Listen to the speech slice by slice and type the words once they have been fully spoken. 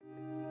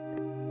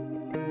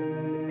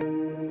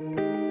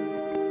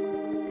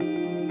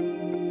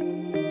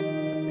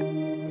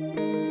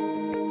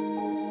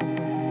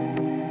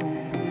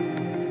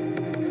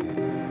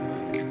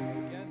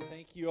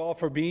all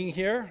for being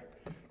here.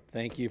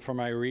 Thank you for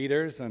my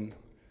readers and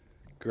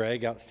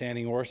Greg,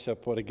 outstanding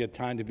worship. What a good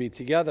time to be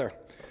together.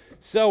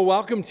 So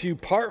welcome to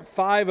part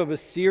 5 of a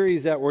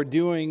series that we're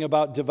doing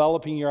about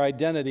developing your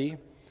identity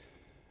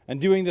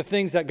and doing the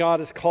things that God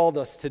has called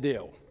us to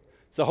do.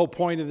 It's the whole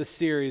point of the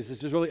series is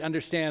to really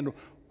understand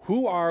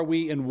who are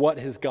we and what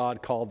has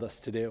God called us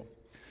to do.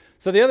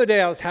 So the other day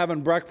I was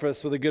having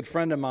breakfast with a good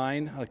friend of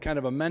mine, a kind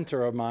of a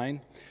mentor of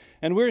mine,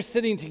 and we were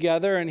sitting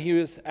together and he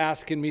was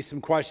asking me some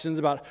questions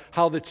about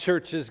how the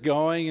church is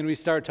going, and we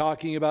started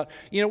talking about,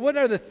 what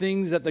are the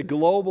things that the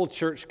global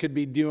church could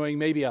be doing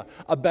maybe a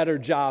better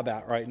job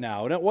at right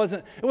now. And it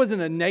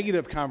wasn't a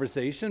negative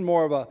conversation,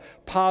 more of a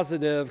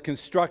positive,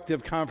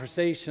 constructive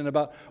conversation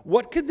about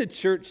what could the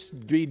church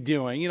be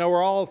doing.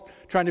 We're all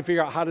trying to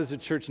figure out how does the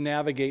church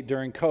navigate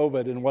during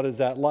COVID and what is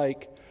that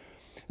like.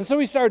 And so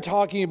we started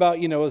talking about,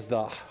 is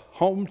the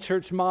home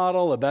church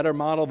model a better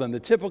model than the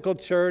typical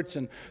church,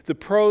 and the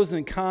pros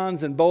and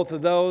cons in both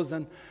of those.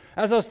 And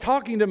as I was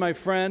talking to my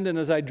friend and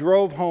as I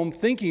drove home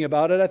thinking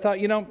about it, I thought,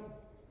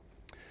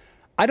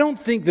 I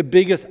don't think the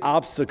biggest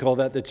obstacle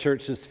that the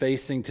church is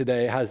facing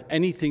today has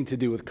anything to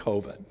do with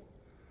COVID.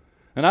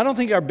 And I don't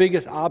think our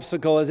biggest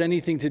obstacle has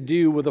anything to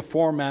do with the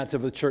format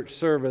of the church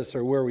service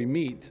or where we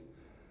meet.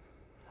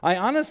 I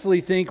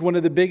honestly think one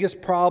of the biggest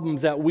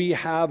problems that we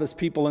have as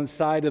people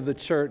inside of the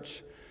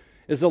church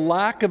is a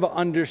lack of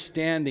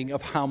understanding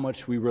of how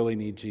much we really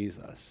need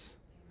Jesus.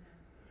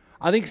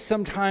 I think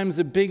sometimes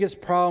the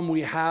biggest problem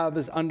we have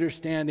is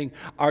understanding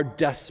our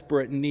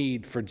desperate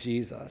need for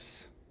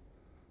Jesus.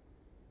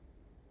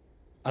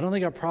 I don't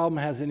think our problem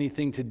has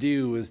anything to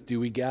do with do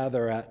we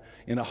gather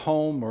in a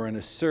home or in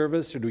a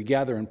service, or do we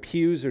gather in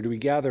pews, or do we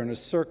gather in a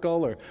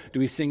circle, or do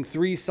we sing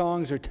 3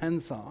 songs or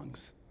 10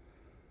 songs?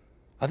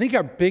 I think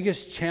our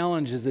biggest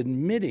challenge is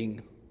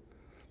admitting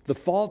the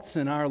faults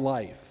in our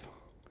life,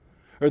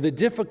 or the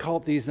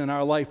difficulties in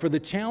our life, or the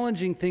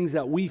challenging things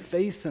that we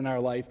face in our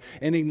life,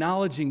 and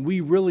acknowledging we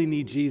really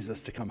need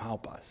Jesus to come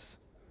help us.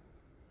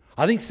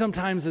 I think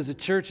sometimes as a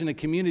church and a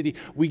community,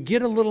 we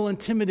get a little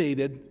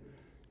intimidated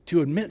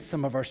to admit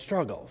some of our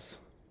struggles.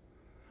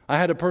 I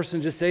had a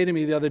person just say to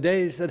me the other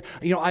day, he said,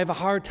 I have a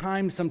hard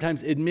time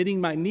sometimes admitting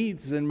my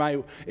needs and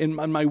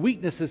my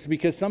weaknesses,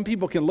 because some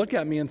people can look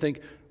at me and think,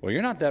 well,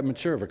 you're not that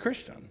mature of a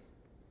Christian.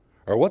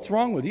 Or what's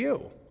wrong with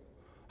you?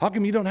 How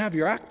come you don't have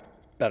your act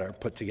better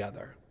put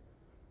together?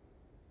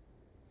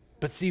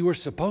 But see, we're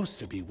supposed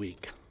to be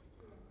weak.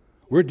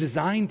 We're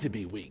designed to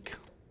be weak.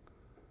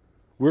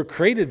 We're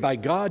created by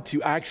God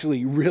to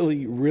actually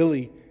really,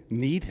 really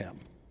need Him.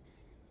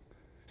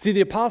 See,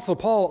 the Apostle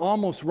Paul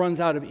almost runs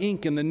out of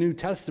ink in the New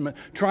Testament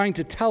trying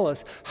to tell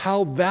us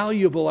how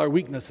valuable our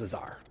weaknesses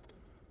are.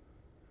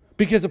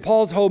 Because of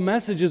Paul's whole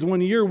message is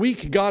when you're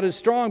weak, God is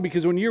strong.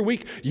 Because when you're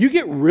weak, you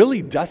get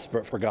really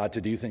desperate for God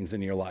to do things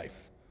in your life.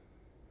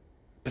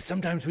 But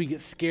sometimes we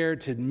get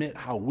scared to admit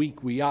how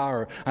weak we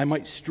are. Or I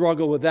might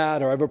struggle with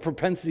that, or I have a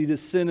propensity to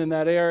sin in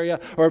that area,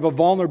 or I have a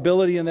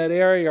vulnerability in that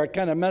area, or I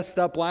kind of messed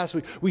up last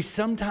week. We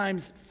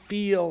sometimes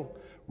feel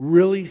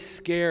really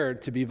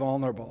scared to be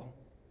vulnerable.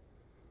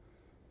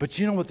 But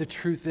you know what the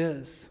truth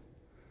is?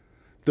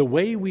 The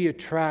way we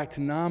attract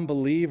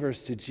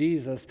non-believers to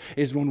Jesus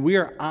is when we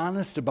are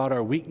honest about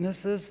our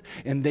weaknesses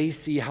and they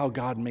see how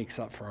God makes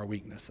up for our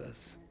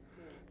weaknesses.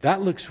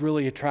 That looks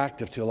really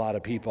attractive to a lot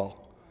of people.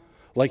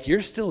 Like,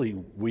 you're still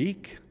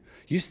weak.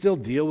 You still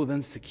deal with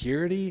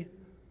insecurity.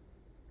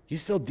 You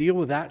still deal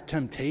with that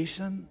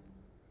temptation.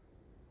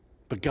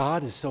 But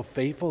God is so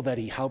faithful that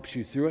He helps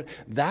you through it.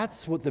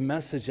 That's what the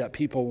message that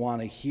people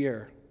want to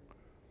hear.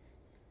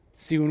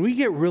 See, when we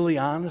get really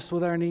honest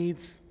with our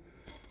needs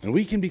and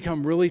we can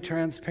become really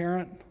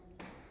transparent,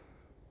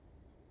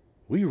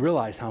 we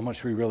realize how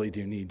much we really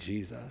do need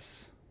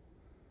Jesus.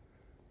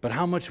 But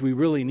how much we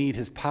really need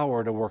His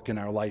power to work in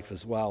our life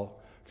as well,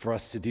 for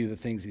us to do the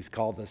things He's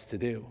called us to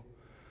do.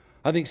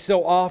 I think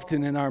so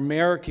often in our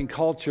American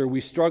culture,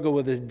 we struggle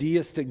with this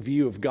deistic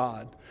view of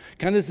God.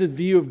 Kind of this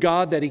view of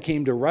God that He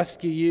came to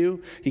rescue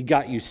you, He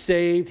got you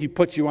saved, He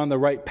put you on the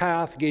right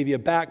path, gave you a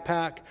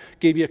backpack,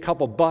 gave you a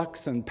couple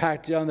bucks, and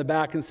packed you on the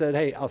back and said,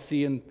 hey, I'll see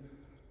you in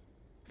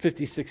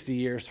 50, 60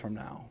 years from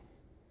now.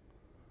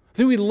 I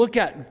think we look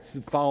at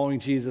following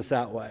Jesus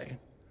that way.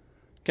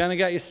 Kind of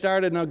got you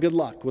started, now good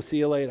luck, we'll see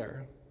you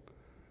later.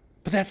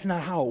 But that's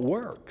not how it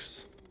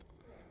works.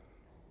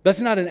 That's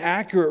not an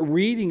accurate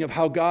reading of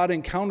how God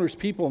encounters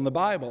people in the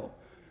Bible.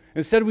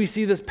 Instead, we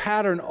see this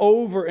pattern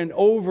over and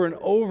over and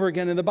over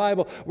again in the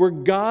Bible, where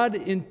God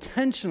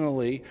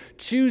intentionally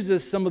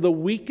chooses some of the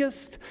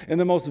weakest and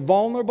the most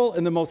vulnerable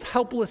and the most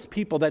helpless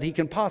people that He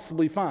can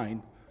possibly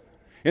find.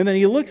 And then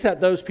He looks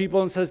at those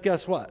people and says,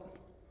 guess what?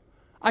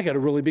 I got a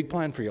really big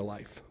plan for your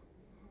life.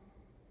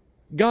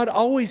 God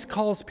always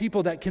calls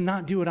people that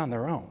cannot do it on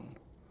their own.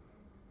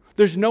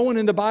 There's no one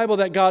in the Bible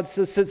that God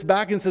sits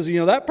back and says,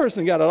 that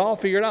person got it all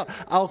figured out.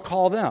 I'll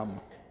call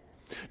them.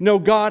 No,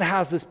 God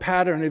has this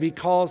pattern of He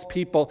calls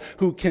people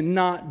who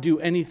cannot do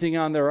anything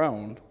on their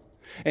own.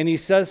 And He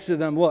says to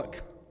them, look,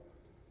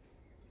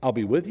 I'll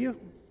be with you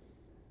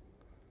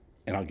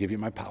and I'll give you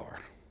my power.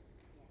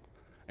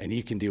 and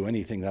you can do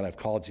anything that I've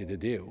called you to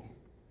do.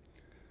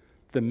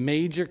 The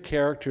major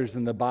characters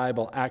in the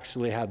Bible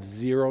actually have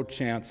zero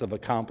chance of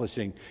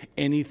accomplishing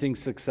anything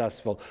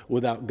successful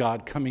without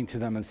God coming to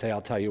them and say,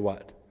 I'll tell you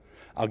what,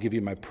 I'll give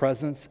you my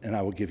presence and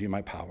I will give you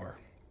my power.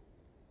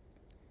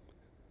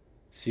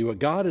 See, what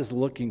God is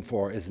looking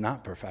for is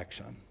not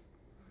perfection.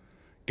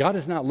 God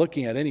is not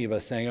looking at any of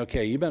us saying,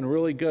 okay, you've been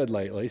really good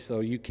lately, so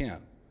you can.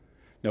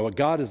 No, what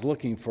God is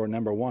looking for,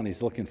 number one,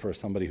 he's looking for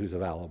somebody who's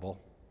available,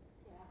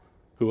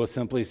 who will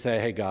simply say,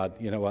 hey, God,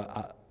 you know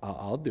what,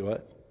 I'll do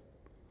it.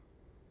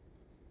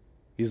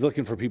 He's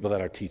looking for people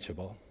that are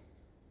teachable.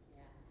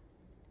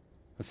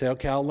 And say,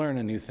 okay, I'll learn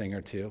a new thing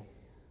or two.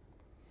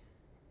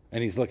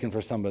 And he's looking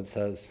for someone that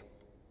says,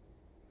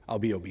 I'll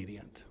be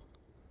obedient.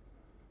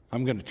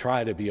 I'm going to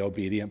try to be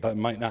obedient, but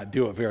might not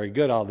do it very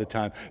good all the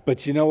time.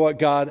 But you know what,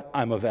 God?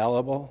 I'm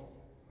available,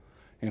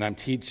 and I'm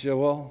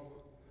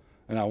teachable,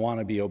 and I want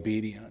to be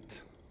obedient.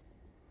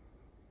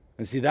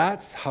 And see,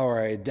 that's how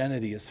our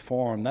identity is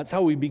formed. That's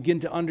how we begin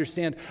to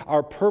understand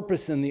our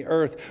purpose in the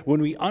earth.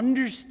 When we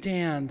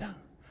understand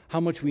how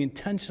much we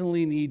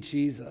intentionally need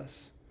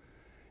Jesus.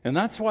 And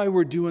that's why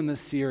we're doing this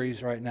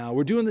series right now.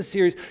 We're doing this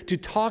series to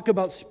talk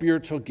about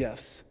spiritual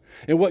gifts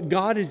and what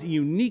God has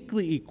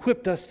uniquely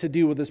equipped us to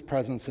do with His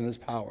presence and His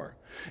power.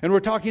 And we're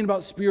talking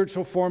about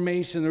spiritual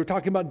formation. We're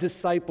talking about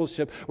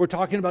discipleship. We're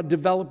talking about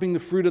developing the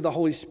fruit of the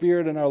Holy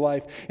Spirit in our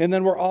life. And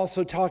then we're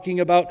also talking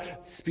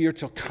about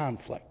spiritual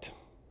conflict.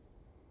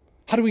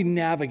 How do we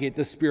navigate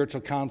the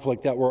spiritual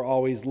conflict that we're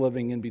always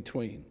living in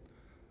between?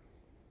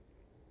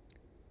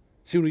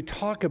 See, when we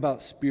talk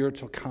about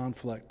spiritual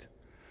conflict,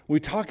 we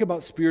talk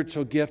about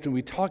spiritual gift, and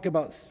we talk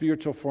about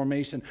spiritual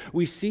formation,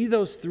 we see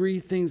those three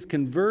things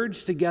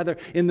converge together.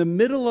 In the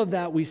middle of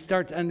that, we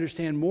start to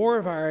understand more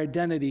of our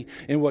identity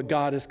in what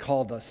God has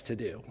called us to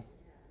do.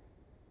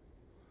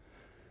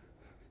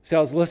 See, I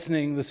was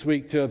listening this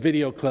week to a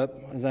video clip.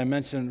 As I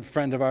mentioned, a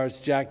friend of ours,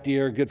 Jack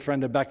Deere, a good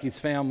friend of Becky's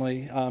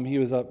family. He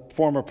was a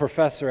former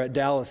professor at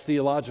Dallas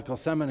Theological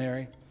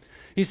Seminary.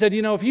 He said,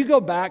 you know, if you go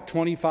back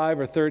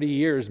 25 or 30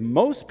 years,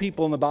 most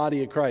people in the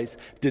body of Christ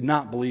did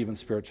not believe in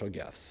spiritual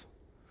gifts.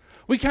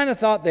 We kind of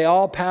thought they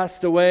all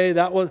passed away.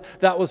 That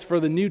was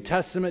for the New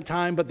Testament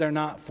time, but they're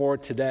not for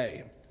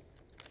today.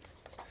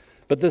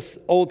 But this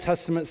Old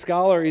Testament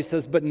scholar, he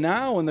says, but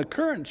now in the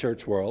current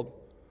church world,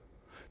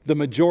 the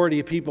majority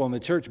of people in the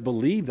church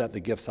believe that the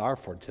gifts are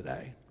for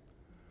today.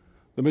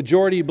 The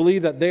majority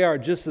believe that they are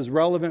just as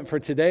relevant for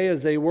today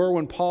as they were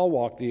when Paul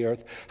walked the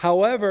earth.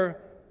 However,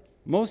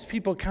 most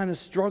people kind of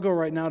struggle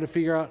right now to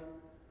figure out,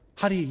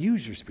 how do you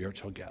use your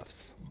spiritual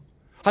gifts?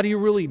 How do you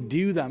really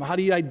do them? How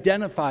do you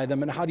identify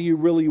them? And how do you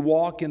really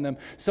walk in them?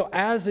 So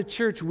as a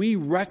church, we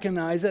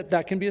recognize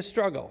that can be a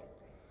struggle.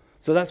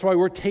 So that's why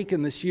we're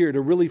taking this year to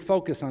really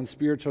focus on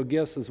spiritual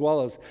gifts as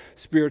well as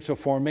spiritual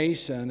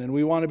formation. And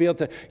we want to be able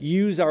to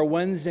use our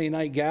Wednesday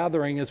night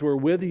gathering as we're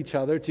with each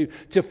other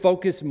to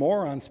focus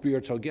more on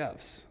spiritual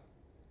gifts.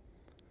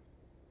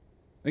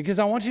 Because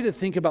I want you to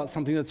think about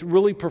something that's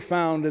really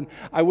profound, and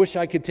I wish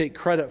I could take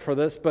credit for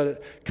this, but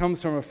it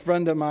comes from a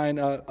friend of mine,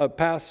 a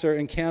pastor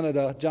in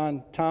Canada,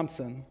 John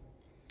Thompson.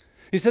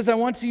 He says, I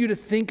want you to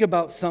think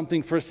about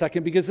something for a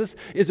second, because this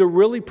is a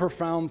really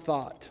profound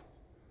thought.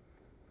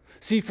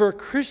 See, for a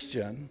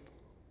Christian,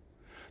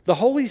 the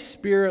Holy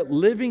Spirit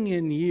living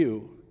in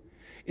you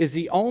is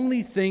the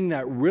only thing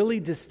that really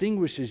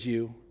distinguishes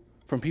you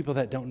from people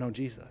that don't know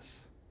Jesus.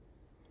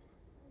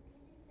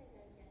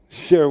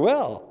 Sure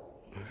will.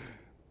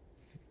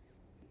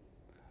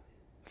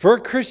 For a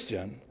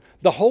Christian,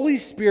 the Holy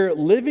Spirit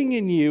living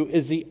in you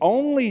is the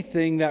only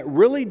thing that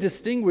really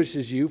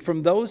distinguishes you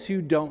from those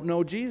who don't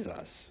know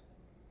Jesus.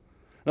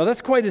 Now,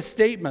 that's quite a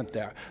statement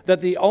there,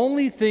 that the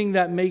only thing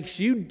that makes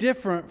you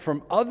different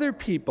from other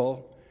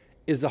people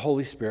is the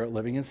Holy Spirit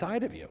living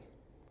inside of you.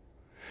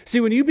 See,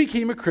 when you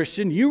became a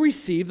Christian, you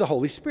received the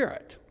Holy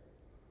Spirit.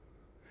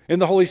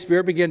 And the Holy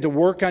Spirit began to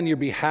work on your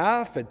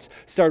behalf. It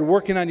started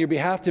working on your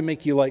behalf to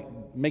make you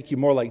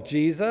more like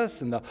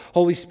Jesus. And the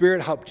Holy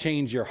Spirit helped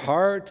change your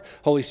heart.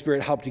 Holy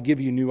Spirit helped to give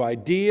you new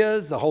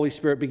ideas. The Holy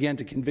Spirit began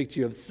to convict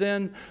you of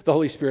sin. The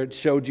Holy Spirit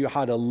showed you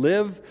how to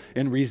live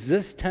and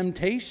resist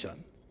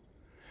temptation.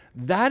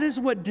 That is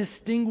what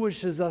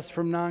distinguishes us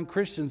from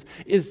non-Christians,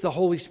 is the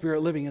Holy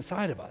Spirit living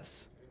inside of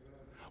us.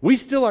 We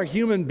still are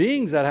human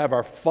beings that have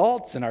our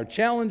faults and our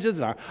challenges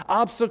and our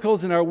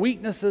obstacles and our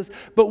weaknesses,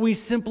 but we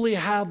simply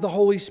have the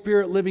Holy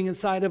Spirit living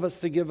inside of us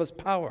to give us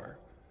power.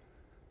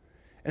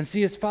 And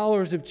see, as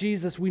followers of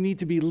Jesus, we need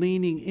to be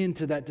leaning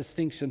into that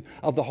distinction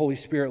of the Holy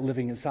Spirit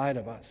living inside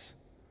of us.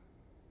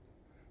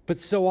 But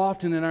so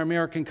often in our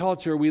American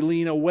culture, we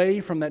lean away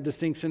from that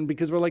distinction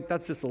because we're like,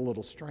 that's just a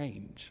little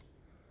strange.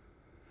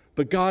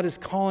 But God is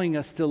calling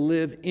us to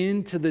live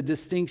into the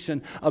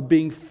distinction of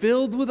being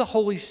filled with the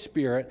Holy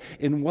Spirit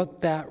and what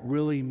that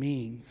really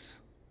means.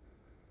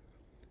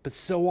 But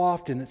so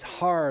often it's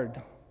hard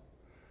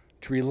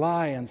to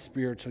rely on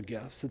spiritual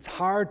gifts. It's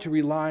hard to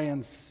rely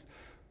on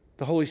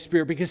the Holy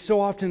Spirit because so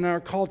often in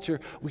our culture,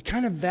 we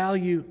kind of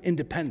value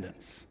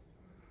independence.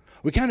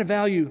 We kind of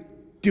value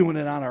doing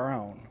it on our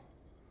own.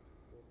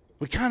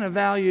 We kind of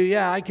value,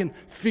 I can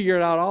figure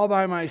it out all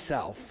by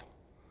myself.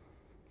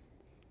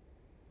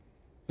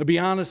 To be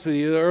honest with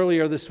you,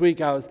 earlier this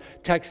week I was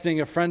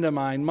texting a friend of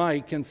mine,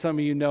 Mike, and some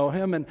of you know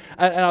him, and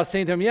I was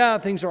saying to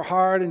him, things are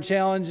hard and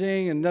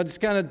challenging and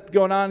just kind of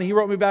going on. And he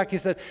wrote me back, he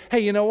said, hey,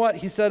 you know what?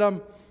 He said,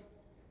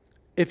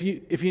 if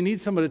you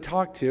need somebody to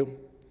talk to,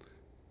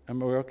 am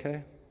we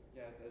okay?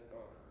 Yeah, that's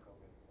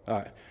all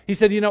right. He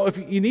said, if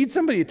you need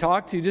somebody to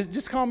talk to,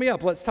 just call me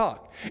up, let's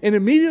talk. And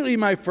immediately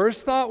my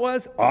first thought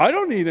was, I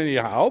don't need any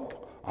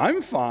help.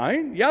 I'm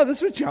fine. Yeah,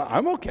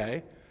 I'm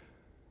okay.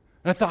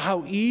 And I thought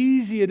how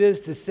easy it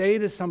is to say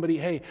to somebody,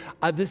 hey,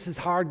 this is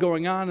hard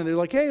going on. And they're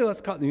like, hey,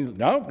 let's call.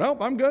 No,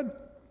 I'm good.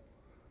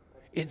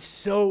 It's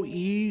so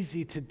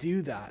easy to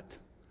do that.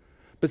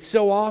 But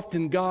so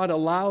often God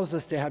allows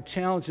us to have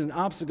challenges and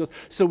obstacles.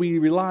 So we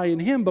rely on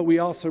Him, but we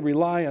also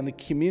rely on the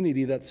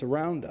community that's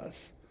around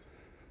us.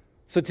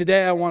 So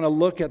today I want to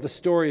look at the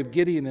story of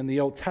Gideon in the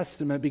Old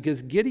Testament,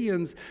 because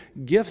Gideon's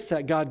gifts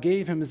that God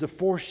gave him is a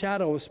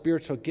foreshadow of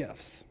spiritual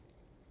gifts.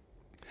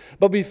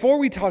 But before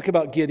we talk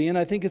about Gideon,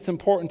 I think it's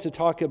important to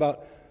talk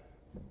about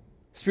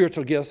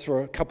spiritual gifts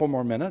for a couple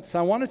more minutes.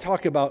 I want to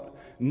talk about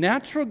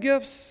natural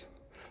gifts,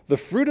 the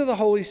fruit of the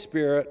Holy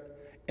Spirit,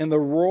 and the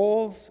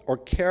roles or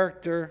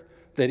character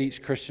that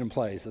each Christian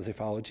plays as they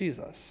follow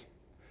Jesus.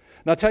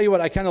 And I'll tell you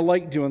what, I kind of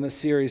like doing this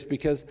series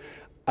because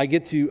I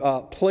get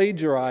to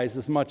plagiarize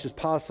as much as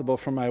possible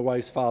from my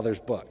wife's father's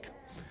book.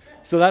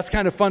 So that's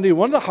kind of fun.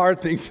 One of the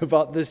hard things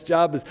about this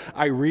job is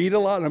I read a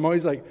lot, and I'm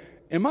always like,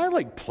 am I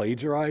like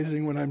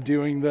plagiarizing when I'm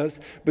doing this?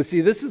 But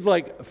see, this is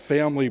like a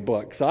family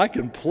book, so I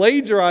can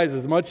plagiarize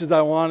as much as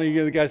I want. And you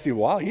get the guy see,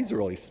 wow, he's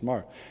really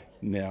smart.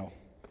 No,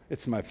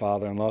 it's my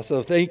father-in-law.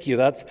 So thank you.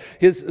 That's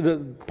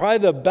probably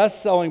the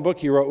best-selling book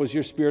he wrote was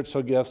Your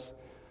Spiritual Gifts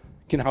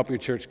Can Help Your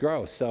Church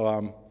Grow.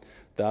 So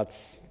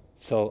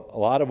so a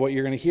lot of what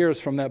you're going to hear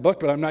is from that book,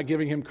 but I'm not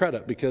giving him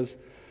credit because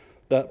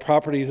that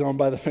property is owned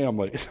by the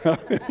family. So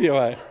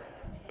anyway,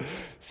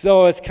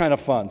 so it's kind of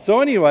fun. So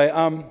anyway,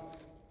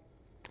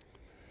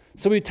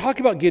 so we talk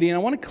about Gideon. I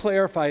want to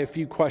clarify a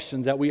few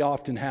questions that we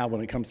often have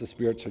when it comes to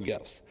spiritual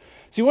gifts.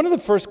 See, one of the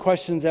first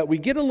questions that we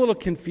get a little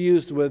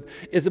confused with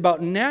is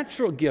about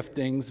natural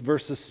giftings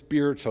versus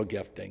spiritual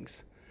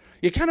giftings.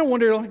 You kind of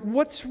wonder,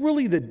 what's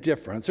really the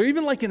difference? Or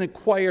even like an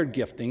acquired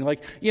gifting,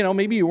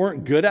 maybe you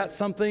weren't good at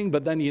something,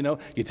 but then, you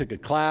took a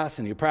class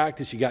and you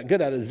practiced, you got good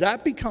at it. Does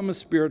that become a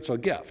spiritual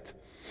gift?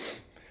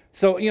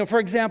 So, for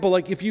example,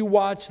 if you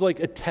watch a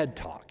TED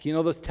Talk,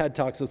 those TED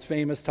Talks, those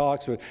famous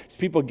talks where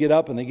people get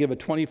up and they give a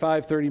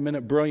 25,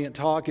 30-minute brilliant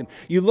talk, and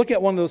you look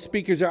at one of those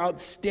speakers, they're an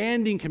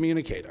outstanding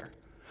communicator.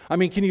 I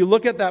mean, can you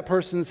look at that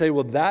person and say,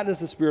 well, that is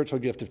a spiritual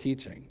gift of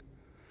teaching?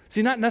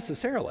 See, not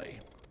necessarily.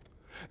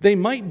 They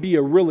might be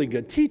a really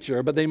good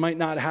teacher, but they might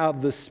not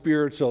have the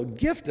spiritual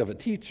gift of a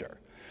teacher.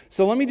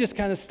 So let me just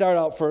kind of start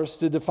out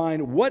first to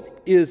define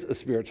what is a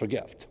spiritual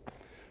gift.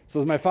 So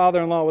as my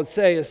father-in-law would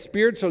say, a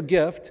spiritual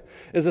gift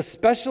is a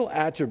special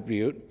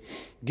attribute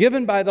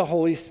given by the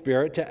Holy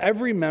Spirit to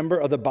every member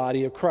of the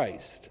body of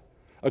Christ,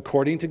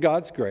 according to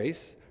God's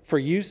grace, for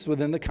use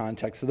within the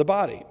context of the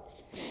body.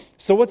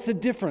 So what's the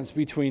difference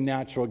between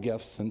natural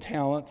gifts and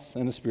talents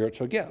and a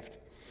spiritual gift?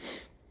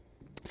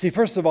 See,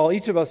 first of all,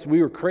 each of us,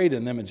 we were created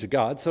in the image of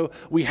God, so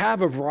we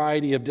have a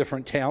variety of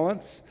different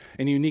talents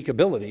and unique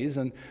abilities,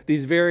 and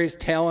these various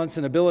talents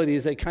and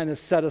abilities, they kind of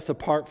set us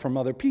apart from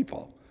other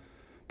people.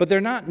 But they're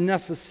not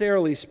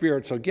necessarily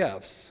spiritual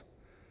gifts.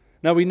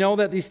 Now, we know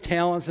that these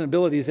talents and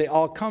abilities, they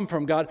all come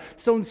from God,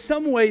 so in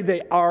some way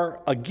they are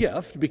a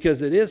gift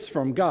because it is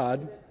from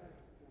God.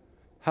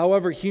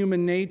 However,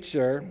 human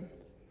nature,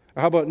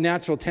 or how about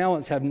natural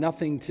talents, have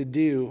nothing to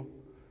do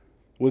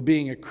with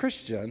being a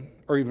Christian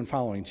or even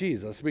following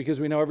Jesus, because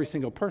we know every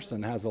single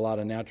person has a lot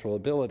of natural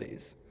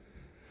abilities.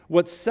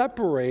 What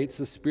separates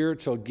a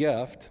spiritual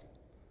gift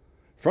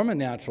from a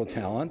natural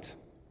talent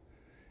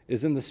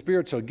is in the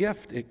spiritual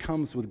gift, it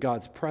comes with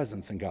God's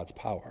presence and God's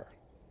power.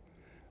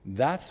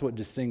 That's what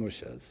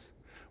distinguishes.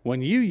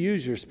 When you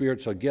use your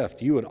spiritual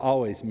gift, you would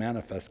always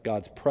manifest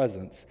God's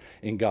presence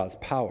and God's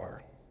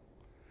power.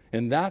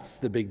 And that's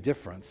the big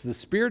difference. The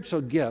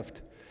spiritual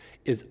gift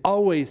is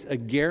always a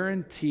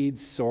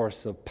guaranteed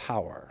source of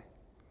power.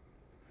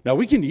 Now,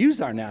 we can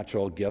use our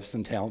natural gifts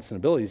and talents and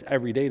abilities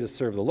every day to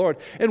serve the Lord,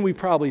 and we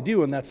probably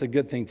do, and that's a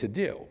good thing to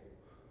do.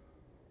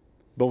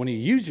 But when you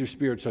use your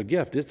spiritual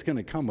gift, it's going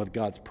to come with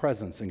God's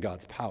presence and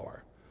God's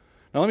power.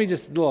 Now, let me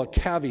just, a little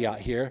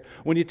caveat here.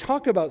 When you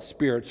talk about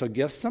spiritual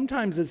gifts,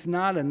 sometimes it's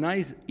not a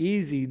nice,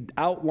 easy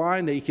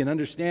outline that you can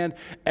understand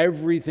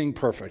everything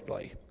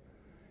perfectly.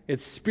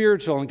 It's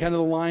spiritual, and kind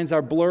of the lines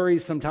are blurry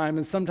sometimes,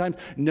 and sometimes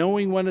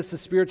knowing when it's a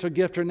spiritual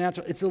gift or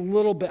natural, it's a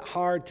little bit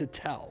hard to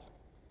tell.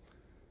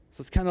 So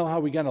it's kind of how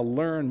we got to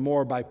learn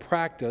more by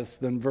practice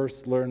than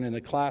versus learn in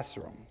a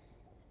classroom.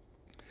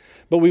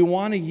 But we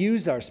want to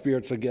use our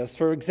spiritual gifts.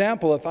 For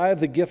example, if I have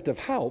the gift of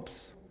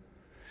helps,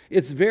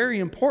 it's very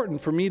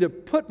important for me to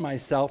put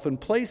myself in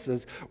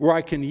places where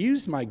I can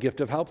use my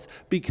gift of helps,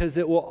 because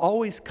it will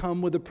always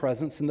come with the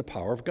presence and the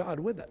power of God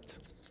with it.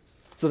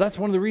 So that's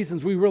one of the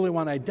reasons we really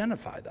want to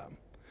identify them.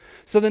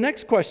 So the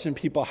next question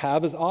people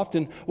have is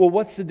often, well,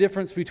 what's the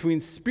difference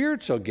between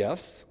spiritual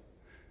gifts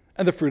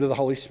and the fruit of the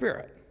Holy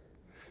Spirit?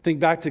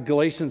 Think back to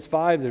Galatians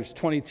 5, there's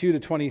 22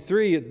 to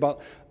 23,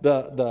 about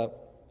the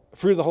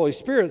fruit of the Holy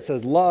Spirit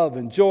says love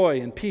and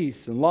joy and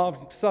peace and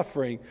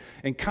long-suffering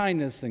and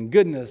kindness and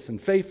goodness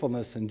and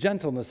faithfulness and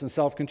gentleness and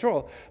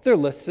self-control. They're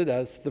listed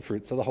as the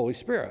fruits of the Holy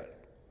Spirit.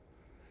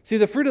 See,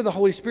 the fruit of the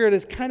Holy Spirit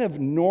is kind of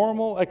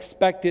normal,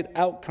 expected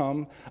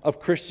outcome of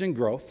Christian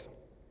growth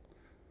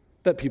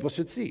that people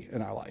should see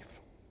in our life.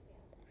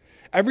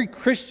 Every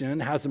Christian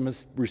has a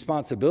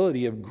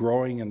responsibility of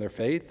growing in their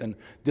faith and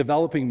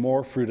developing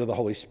more fruit of the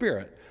Holy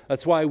Spirit.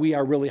 That's why we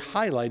are really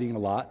highlighting a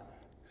lot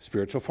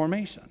spiritual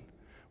formation.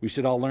 We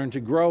should all learn to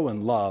grow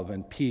in love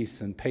and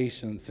peace and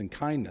patience and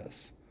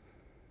kindness.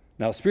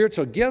 Now,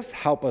 spiritual gifts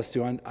help us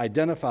to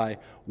identify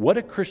what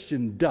a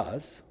Christian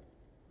does,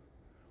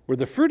 where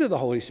the fruit of the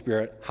Holy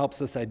Spirit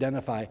helps us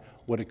identify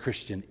what a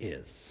Christian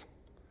is,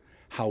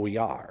 how we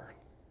are.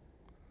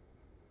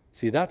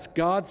 See, that's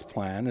God's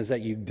plan, is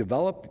that you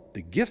develop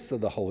the gifts of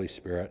the Holy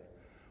Spirit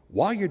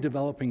while you're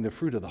developing the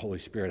fruit of the Holy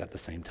Spirit at the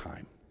same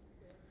time.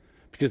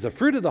 Because the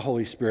fruit of the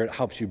Holy Spirit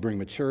helps you bring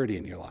maturity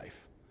in your life.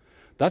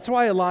 That's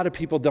why a lot of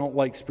people don't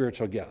like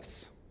spiritual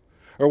gifts.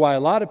 Or why a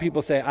lot of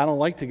people say, I don't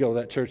like to go to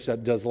that church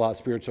that does a lot of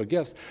spiritual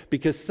gifts.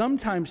 Because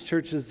sometimes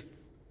churches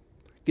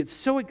get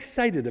so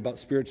excited about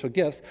spiritual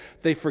gifts,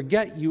 they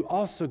forget you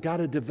also got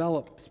to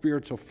develop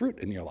spiritual fruit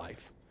in your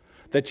life.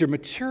 That your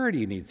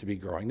maturity needs to be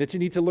growing, that you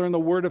need to learn the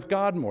Word of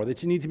God more,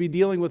 that you need to be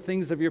dealing with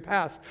things of your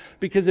past.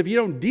 Because if you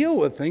don't deal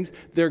with things,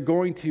 they're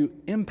going to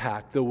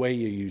impact the way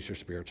you use your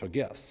spiritual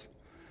gifts.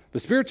 The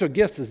spiritual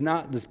gifts is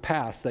not this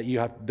past that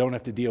you don't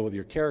have to deal with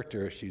your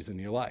character issues in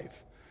your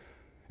life.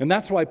 And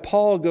that's why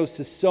Paul goes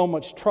to so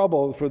much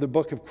trouble for the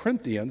book of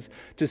Corinthians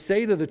to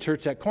say to the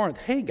church at Corinth,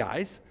 hey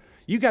guys,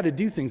 you got to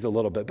do things a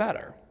little bit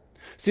better.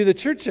 See, the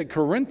church at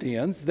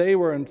Corinthians, they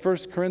were in 1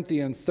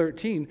 Corinthians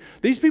 13.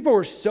 These people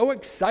were so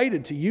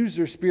excited to use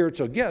their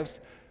spiritual gifts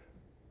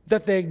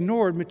that they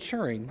ignored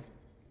maturing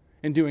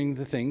and doing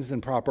the things in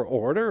proper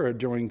order or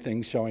doing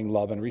things showing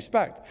love and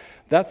respect.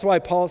 That's why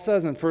Paul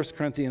says in 1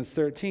 Corinthians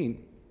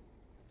 13,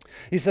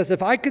 he says,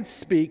 if I could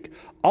speak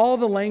all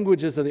the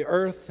languages of the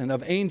earth and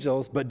of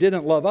angels but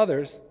didn't love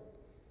others,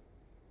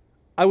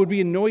 I would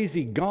be a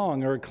noisy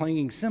gong or a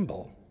clanging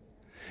cymbal.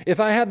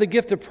 If I had the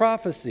gift of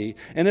prophecy,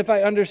 and if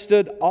I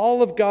understood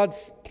all of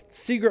God's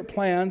secret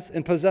plans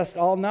and possessed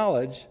all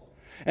knowledge,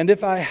 and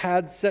if I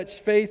had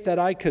such faith that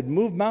I could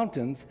move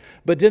mountains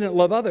but didn't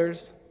love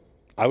others,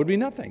 I would be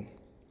nothing.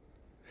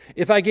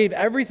 If I gave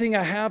everything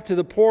I have to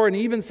the poor and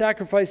even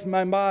sacrificed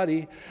my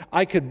body,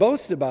 I could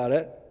boast about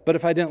it, but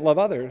if I didn't love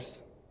others,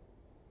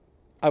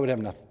 I would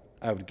have nothing.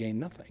 I would gain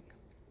nothing.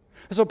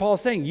 That's what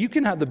Paul's saying. You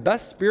can have the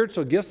best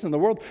spiritual gifts in the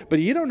world, but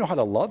you don't know how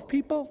to love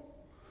people?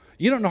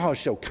 You don't know how to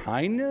show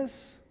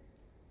kindness?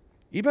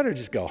 You better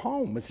just go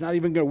home. It's not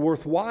even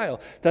worthwhile.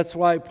 That's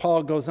why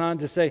Paul goes on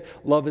to say,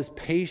 love is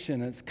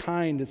patient, it's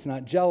kind, it's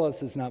not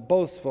jealous, it's not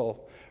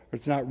boastful, or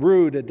it's not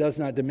rude, it does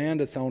not demand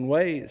its own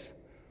ways.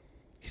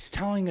 He's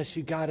telling us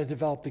you got to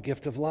develop the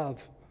gift of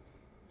love.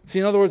 See,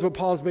 in other words, what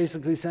Paul's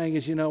basically saying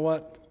is, you know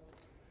what?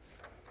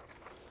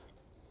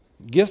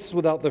 Gifts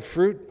without the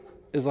fruit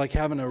is like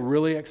having a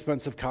really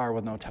expensive car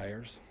with no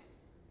tires.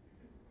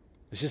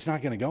 It's just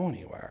not going to go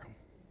anywhere.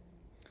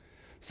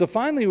 So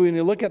finally, when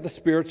you look at the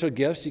spiritual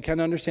gifts, you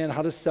kind of understand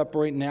how to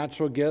separate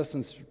natural gifts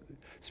and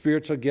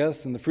spiritual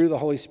gifts and the fruit of the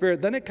Holy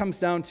Spirit. Then it comes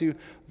down to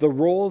the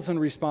roles and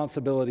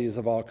responsibilities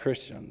of all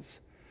Christians.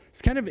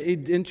 It's kind of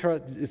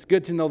it's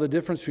good to know the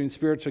difference between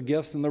spiritual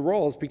gifts and the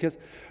roles, because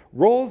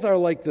roles are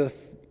like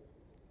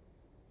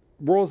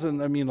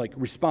like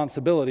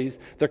responsibilities.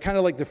 They're kind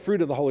of like the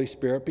fruit of the Holy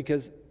Spirit,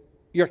 because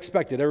you're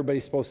expected.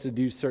 Everybody's supposed to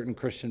do certain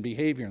Christian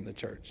behavior in the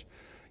church.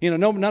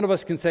 None of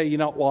us can say,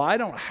 well, I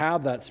don't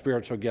have that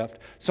spiritual gift,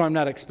 so I'm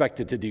not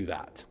expected to do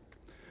that.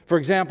 For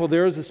example,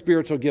 there is a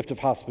spiritual gift of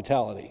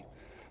hospitality.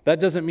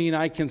 That doesn't mean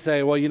I can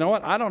say, well, you know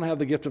what? I don't have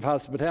the gift of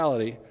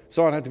hospitality,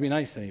 so I don't have to be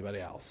nice to anybody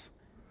else.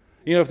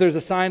 If there's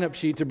a sign-up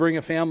sheet to bring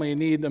a family and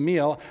need a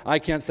meal, I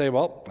can't say,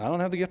 well, I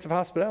don't have the gift of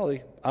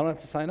hospitality. I don't have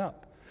to sign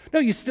up.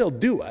 No, you still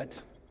do it.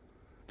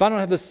 If I don't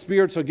have the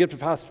spiritual gift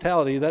of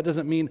hospitality, that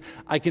doesn't mean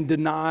I can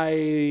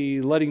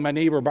deny letting my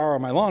neighbor borrow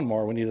my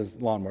lawnmower when his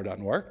lawnmower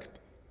doesn't work.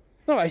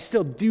 No, I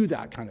still do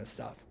that kind of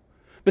stuff.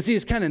 But see,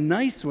 it's kind of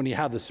nice when you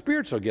have the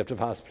spiritual gift of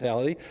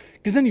hospitality,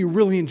 because then you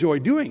really enjoy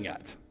doing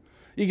it.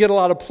 You get a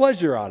lot of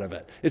pleasure out of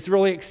it. It's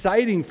really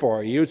exciting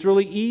for you. It's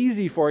really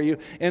easy for you.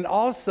 And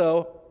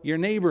also, your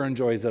neighbor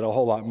enjoys it a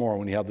whole lot more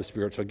when you have the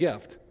spiritual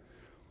gift.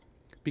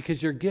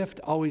 Because your gift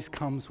always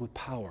comes with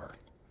power.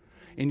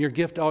 And your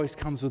gift always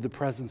comes with the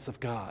presence of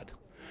God.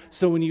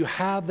 So when you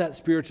have that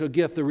spiritual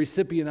gift, the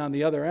recipient on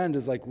the other end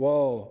is like,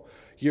 whoa,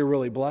 you're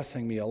really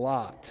blessing me a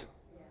lot.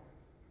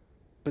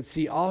 But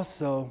see,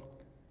 also,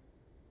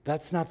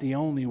 that's not the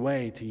only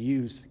way to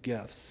use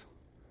gifts.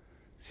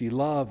 See,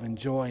 love and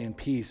joy and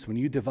peace, when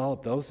you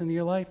develop those in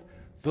your life,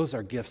 those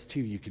are gifts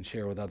too you can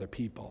share with other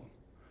people.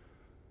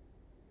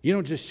 You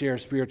don't just share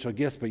spiritual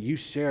gifts, but you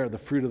share the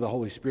fruit of the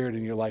Holy Spirit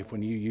in your life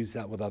when you use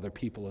that with other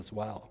people as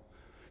well.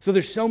 So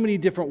there's so many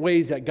different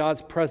ways that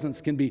God's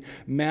presence can be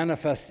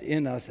manifest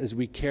in us as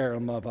we care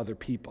and love other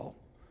people.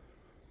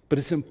 But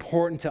it's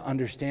important to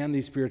understand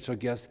these spiritual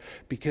gifts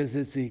because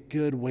it's a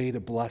good way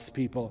to bless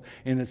people.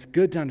 And it's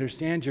good to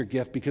understand your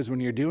gift because when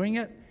you're doing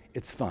it,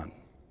 it's fun.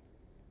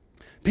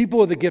 People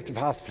with the gift of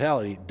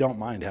hospitality don't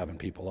mind having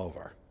people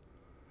over.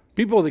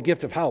 People with the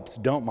gift of helps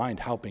don't mind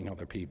helping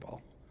other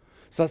people.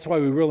 So that's why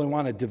we really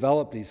want to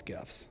develop these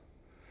gifts.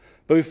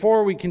 But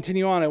before we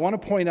continue on, I want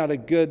to point out a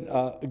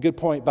good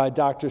point by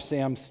Dr.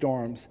 Sam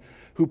Storms,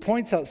 who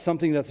points out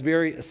something that's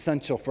very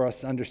essential for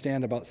us to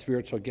understand about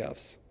spiritual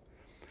gifts.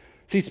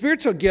 See,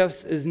 spiritual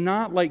gifts is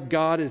not like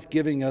God is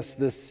giving us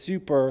this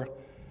super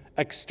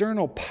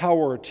external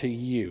power to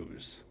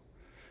use.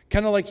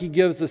 Kind of like he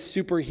gives a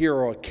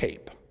superhero a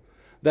cape.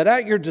 That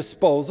at your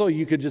disposal,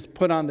 you could just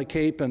put on the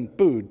cape and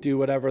do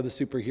whatever the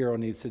superhero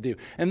needs to do.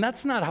 And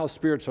that's not how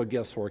spiritual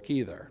gifts work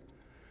either.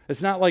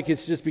 It's not like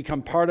it's just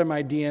become part of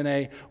my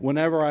DNA.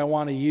 Whenever I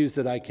want to use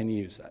it, I can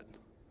use it.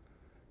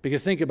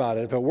 Because think about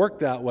it. If it worked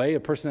that way, a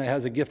person that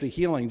has a gift of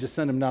healing, just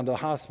send them down to the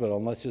hospital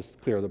and let's just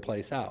clear the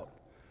place out.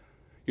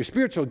 Your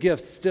spiritual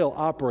gifts still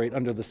operate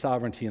under the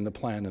sovereignty and the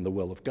plan and the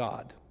will of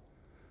God.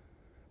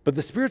 But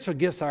the spiritual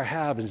gifts I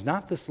have is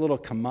not this little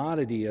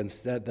commodity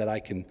instead that I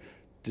can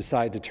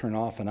decide to turn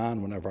off and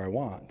on whenever I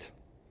want.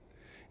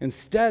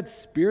 Instead,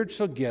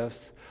 spiritual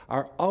gifts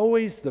are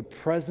always the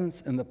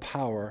presence and the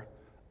power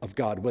of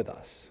God with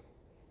us.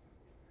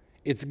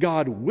 It's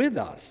God with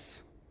us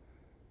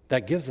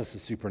that gives us a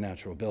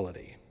supernatural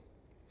ability.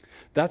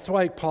 That's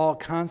why Paul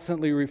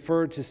constantly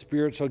referred to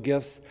spiritual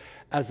gifts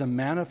as a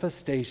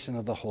manifestation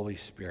of the Holy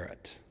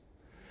Spirit.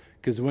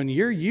 Because when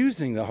you're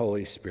using the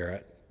Holy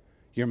Spirit,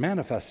 you're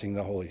manifesting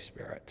the Holy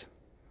Spirit.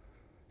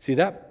 See,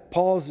 that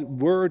Paul's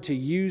word to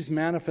use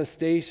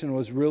manifestation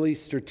was really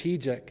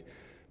strategic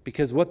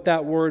because what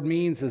that word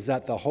means is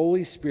that the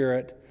Holy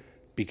Spirit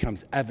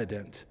becomes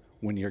evident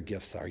when your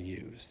gifts are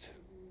used.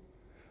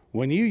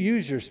 When you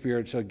use your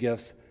spiritual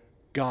gifts,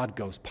 God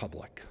goes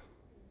public.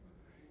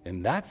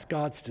 And that's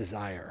God's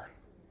desire,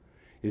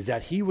 is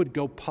that he would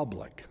go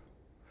public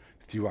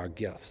through our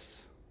gifts.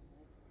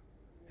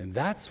 And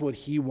that's what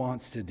he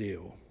wants to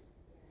do.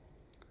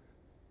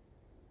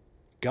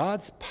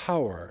 God's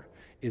power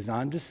is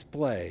on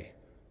display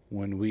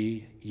when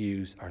we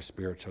use our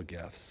spiritual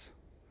gifts.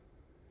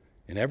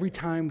 And every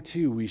time,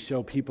 too, we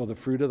show people the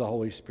fruit of the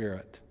Holy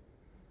Spirit,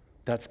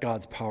 that's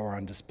God's power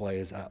on display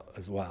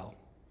as well.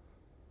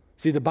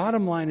 See, the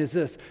bottom line is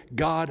this: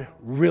 God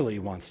really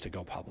wants to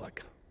go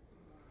public.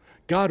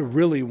 God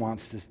really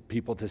wants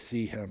people to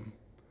see him.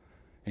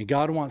 And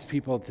God wants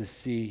people to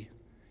see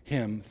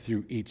him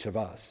through each of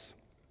us.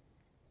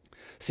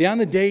 See, on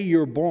the day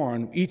you're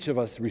born, each of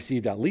us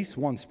received at least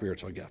one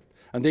spiritual gift.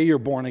 On the day you're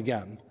born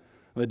again,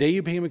 on the day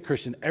you became a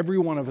Christian, every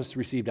one of us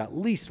received at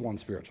least one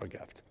spiritual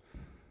gift.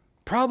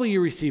 Probably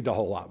you received a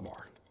whole lot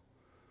more.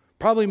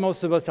 Probably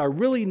most of us are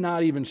really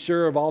not even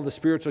sure of all the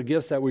spiritual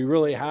gifts that we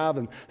really have,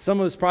 and some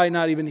of us probably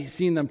not even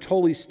seen them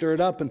totally stirred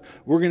up, and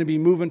we're going to be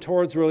moving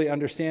towards really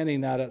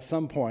understanding that at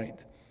some point.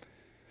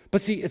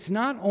 But see, it's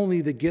not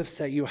only the gifts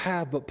that you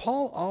have, but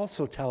Paul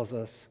also tells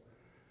us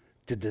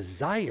to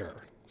desire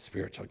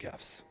spiritual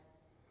gifts.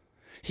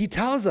 He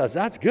tells us,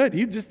 that's good,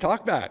 you just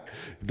talk back,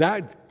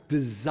 that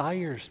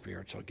desire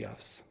spiritual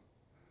gifts.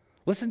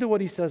 Listen to what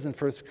he says in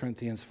 1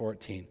 Corinthians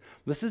 14.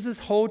 This is this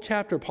whole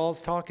chapter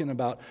Paul's talking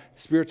about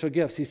spiritual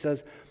gifts. He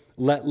says,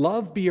 let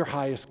love be your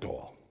highest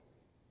goal.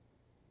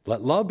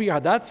 Let love be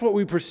that's what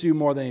we pursue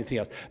more than anything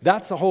else.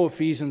 That's the whole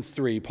Ephesians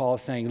 3. Paul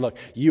is saying, look,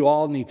 you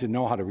all need to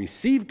know how to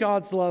receive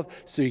God's love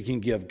so you can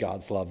give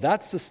God's love.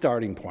 That's the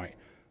starting point.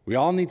 We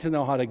all need to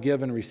know how to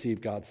give and receive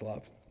God's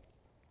love.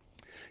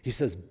 He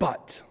says,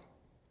 but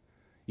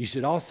you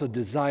should also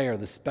desire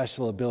the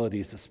special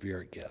abilities the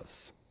Spirit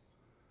gives.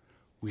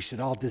 We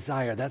should all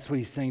desire. That's what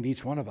he's saying to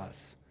each one of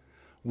us.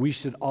 We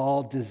should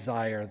all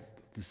desire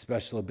the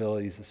special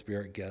abilities the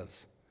Spirit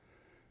gives,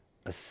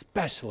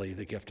 especially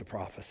the gift of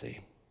prophecy.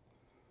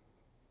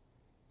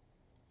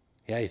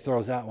 Yeah, he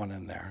throws that one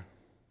in there.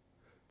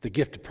 The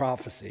gift of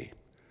prophecy.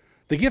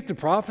 The gift of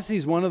prophecy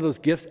is one of those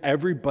gifts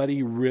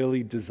everybody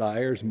really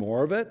desires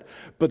more of it,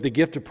 but the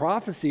gift of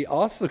prophecy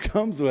also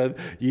comes with,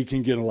 you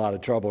can get in a lot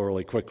of trouble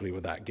really quickly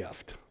with that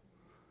gift.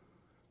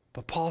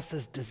 But Paul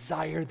says,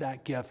 desire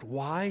that gift.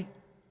 Why?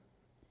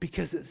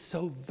 Because it's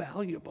so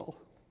valuable.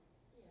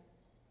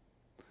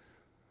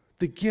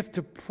 The gift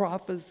of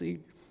prophecy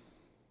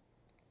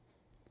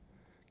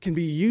can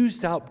be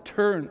used to help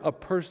turn a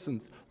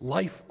person's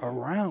life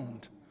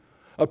around.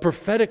 A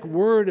prophetic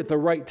word at the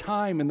right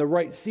time in the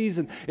right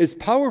season is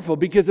powerful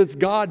because it's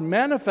God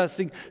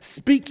manifesting,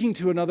 speaking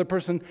to another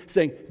person,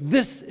 saying,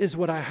 this is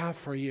what I have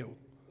for you.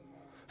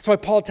 That's why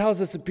Paul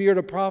tells us the period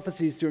of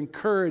prophecy is to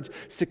encourage,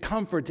 to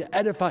comfort, to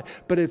edify.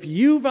 But if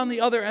you've on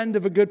the other end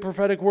of a good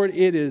prophetic word,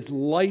 it is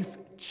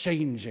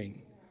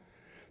life-changing.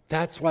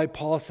 That's why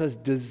Paul says,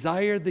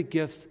 desire the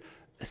gifts,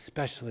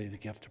 especially the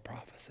gift of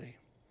prophecy.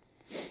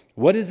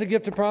 What is the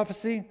gift of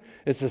prophecy?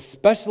 It's a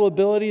special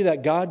ability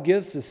that God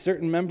gives to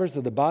certain members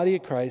of the body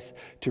of Christ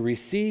to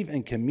receive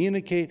and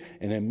communicate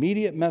an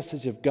immediate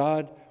message of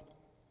God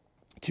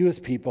to his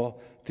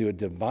people through a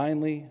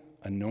divinely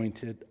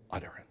anointed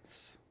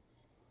utterance.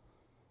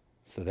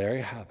 So there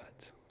you have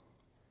it.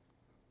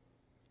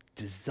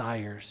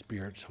 Desire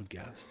spiritual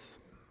gifts.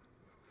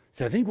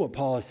 So I think what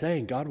Paul is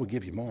saying, God will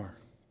give you more.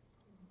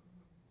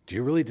 Do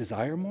you really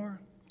desire more?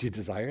 Do you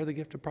desire the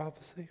gift of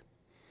prophecy?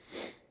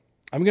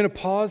 I'm going to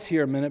pause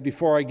here a minute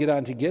before I get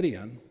on to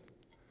Gideon,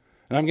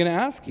 and I'm going to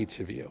ask each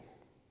of you,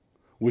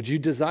 would you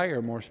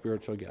desire more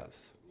spiritual gifts?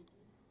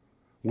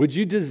 Would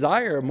you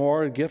desire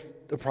more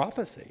gift of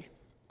prophecy?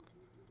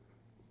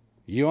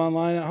 You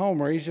online at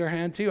home, raise your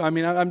hand too. I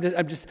mean,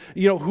 I'm just,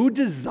 who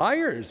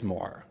desires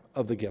more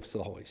of the gifts of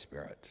the Holy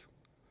Spirit?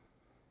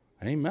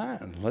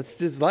 Amen.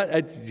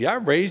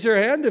 Raise your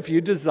hand if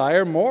you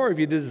desire more, if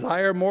you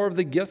desire more of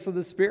the gifts of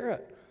the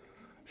Spirit.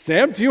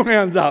 Sam, 2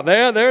 hands up.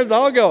 There's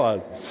all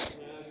going.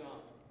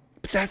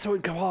 But that's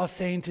what Paul is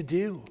saying to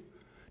do.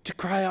 To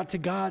cry out to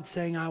God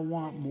saying, I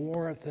want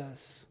more of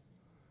this.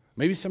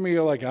 Maybe some of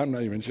you are like, I'm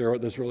not even sure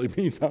what this really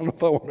means. I don't know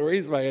if I want to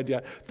raise my hand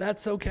yet.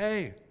 That's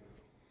okay.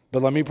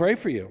 But let me pray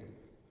for you.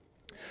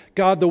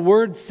 God, the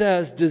word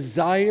says,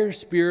 desire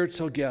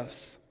spiritual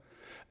gifts,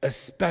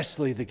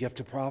 especially the gift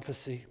of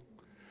prophecy.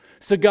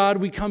 So God,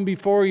 we come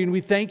before you and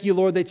we thank you,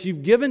 Lord, that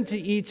you've given to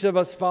each of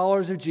us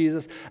followers of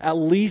Jesus at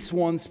least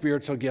one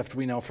spiritual gift,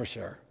 we know for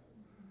sure.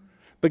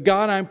 But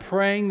God, I'm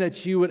praying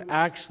that you would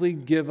actually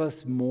give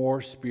us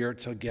more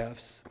spiritual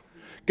gifts.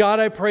 God,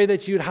 I pray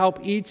that you'd help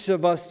each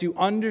of us to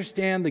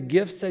understand the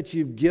gifts that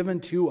you've given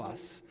to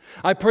us.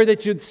 I pray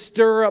that you'd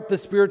stir up the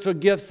spiritual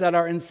gifts that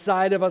are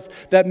inside of us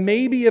that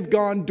maybe have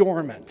gone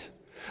dormant.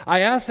 I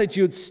ask that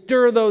you'd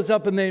stir those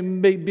up and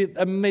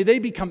may they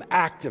become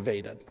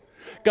activated.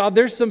 God,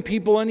 there's some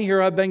people in here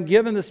who have been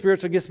given the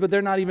spiritual gifts, but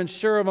they're not even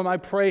sure of them. I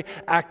pray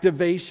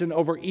activation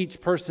over each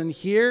person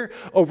here,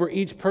 over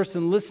each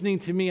person listening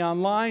to me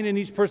online, and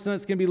each person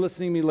that's going to be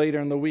listening to me later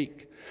in the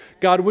week.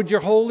 God, would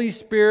your Holy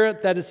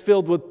Spirit that is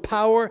filled with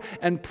power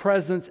and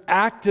presence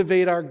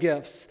activate our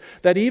gifts?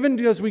 That even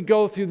as we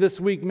go through this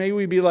week, may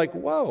we be like,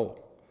 whoa,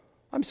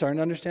 I'm starting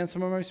to understand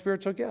some of my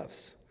spiritual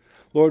gifts.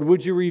 Lord,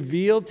 would you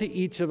reveal to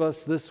each of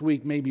us this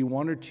week maybe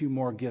 1 or 2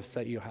 more gifts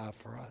that you have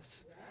for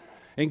us?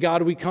 And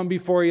God, we come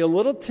before you a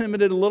little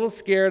timid, a little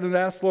scared, and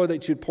ask, Lord,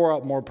 that you'd pour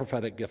out more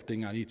prophetic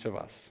gifting on each of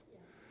us.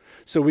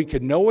 So we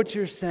could know what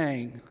you're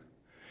saying,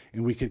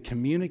 and we could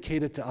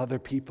communicate it to other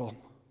people,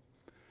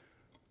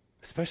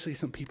 especially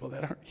some people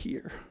that aren't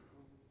here.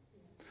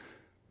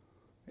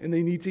 And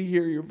they need to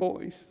hear your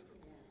voice.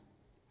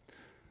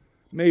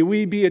 May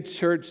we be a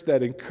church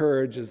that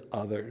encourages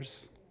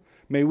others.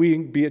 May we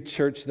be a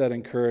church that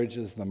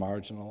encourages the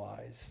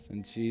marginalized.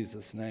 In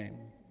Jesus' name.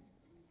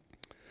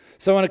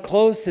 So I want to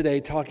close today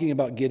talking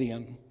about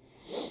Gideon.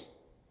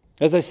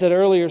 As I said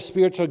earlier,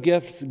 spiritual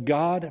gifts,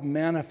 God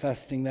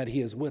manifesting that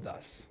he is with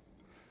us.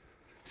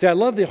 See, I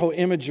love the whole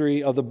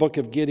imagery of the book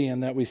of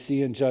Gideon that we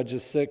see in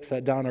Judges 6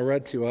 that Donna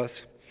read to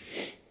us.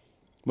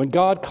 When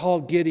God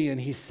called Gideon,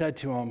 he said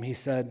to him, he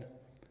said,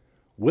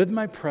 with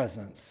my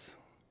presence,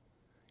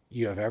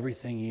 you have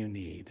everything you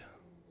need.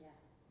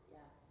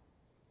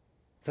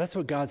 So that's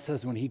what God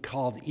says when he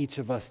called each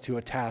of us to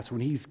a task.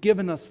 When he's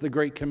given us the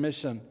Great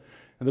Commission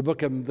in the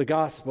book of the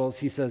Gospels,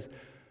 he says,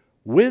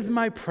 with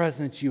my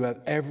presence, you have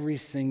every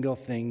single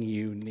thing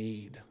you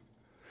need.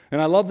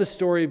 And I love the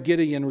story of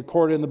Gideon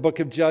recorded in the book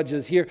of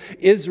Judges. Here,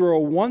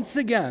 Israel once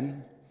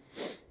again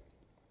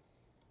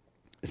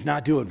is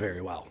not doing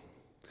very well.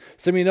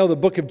 Some of you know the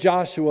book of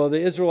Joshua,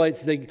 the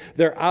Israelites,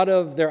 they're out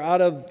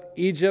of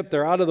Egypt,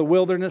 they're out of the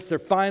wilderness, they're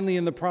finally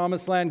in the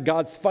promised land.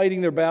 God's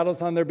fighting their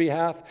battles on their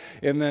behalf.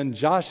 And then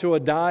Joshua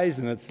dies,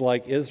 and it's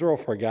like Israel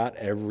forgot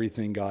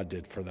everything God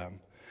did for them.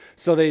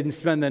 So they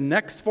spend the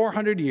next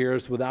 400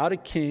 years without a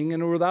king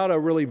and without a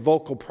really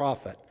vocal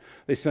prophet.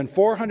 They spend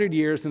 400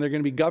 years, and they're going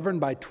to be governed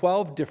by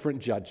 12 different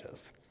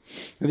judges.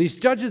 And these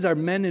judges are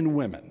men and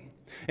women.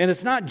 And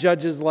it's not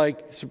judges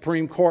like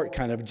Supreme Court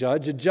kind of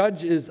judge. A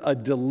judge is a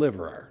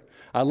deliverer.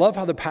 I love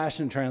how the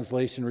Passion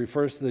Translation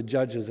refers to the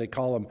judges. They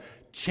call them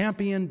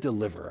champion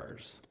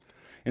deliverers.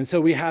 And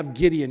so we have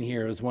Gideon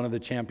here as one of the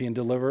champion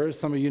deliverers.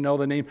 Some of you know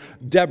the name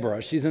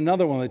Deborah. She's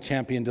another one of the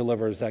champion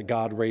deliverers that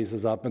God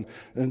raises up.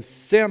 And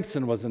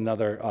Samson was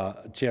another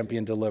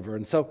champion deliverer.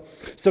 And so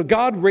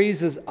God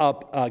raises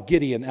up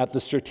Gideon at the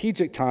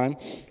strategic time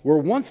where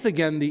once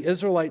again the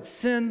Israelites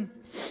sin,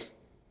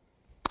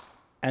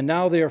 and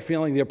now they are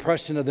feeling the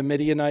oppression of the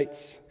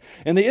Midianites.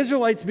 And the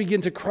Israelites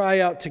begin to cry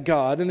out to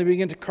God, and they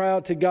begin to cry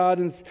out to God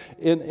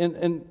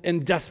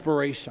in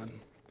desperation.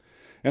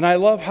 And I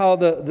love how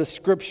the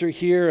scripture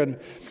here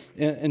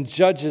in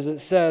Judges, it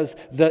says,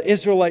 the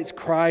Israelites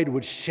cried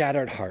with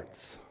shattered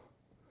hearts.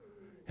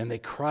 And they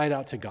cried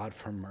out to God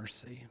for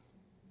mercy.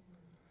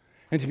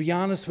 And to be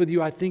honest with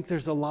you, I think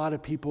there's a lot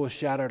of people with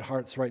shattered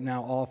hearts right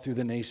now all through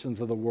the nations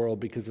of the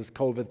world because this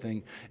COVID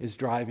thing is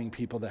driving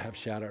people that have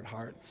shattered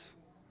hearts.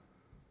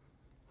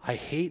 I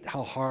hate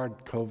how hard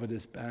COVID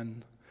has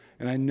been.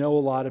 And I know a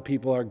lot of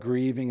people are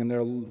grieving and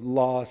they're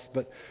lost,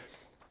 but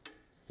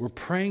we're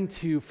praying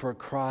too for a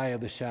cry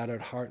of the shattered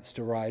hearts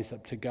to rise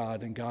up to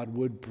God, and God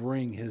would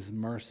bring his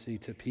mercy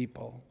to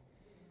people.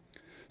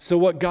 So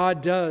what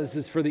God does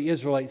is, for the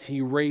Israelites,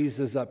 he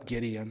raises up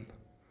Gideon.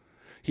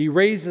 He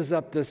raises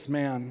up this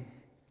man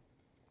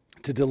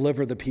to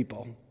deliver the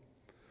people.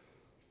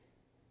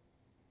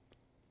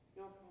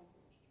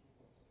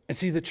 And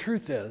see, the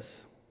truth is,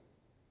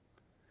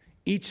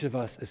 each of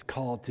us is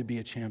called to be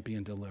a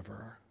champion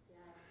deliverer.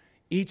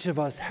 Each of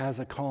us has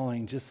a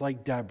calling, just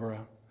like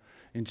Deborah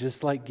and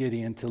just like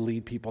Gideon, to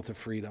lead people to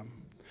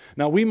freedom.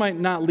 Now, we might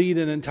not lead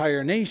an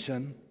entire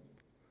nation,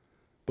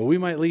 but we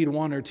might lead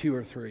one or two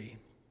or three.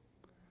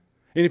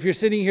 And if you're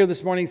sitting here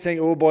this morning saying,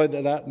 oh boy,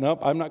 nope,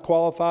 I'm not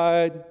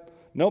qualified.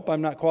 Nope,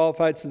 I'm not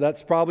qualified, so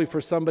that's probably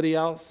for somebody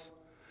else.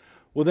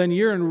 Well, then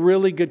you're in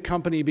really good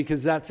company,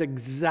 because that's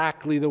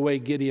exactly the way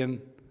Gideon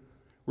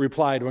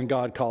replied when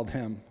God called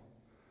him.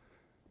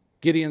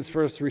 Gideon's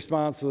first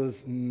response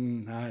was,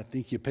 I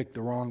think you picked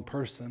the wrong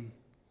person.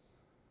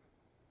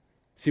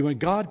 See, when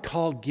God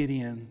called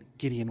Gideon,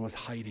 Gideon was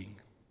hiding.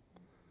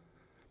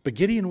 But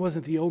Gideon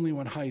wasn't the only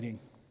one hiding.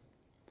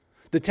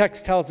 The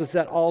text tells us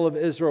that all of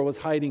Israel was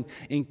hiding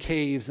in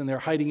caves, and they're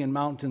hiding in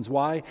mountains.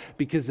 Why?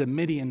 Because the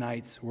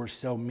Midianites were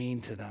so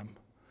mean to them.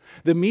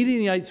 The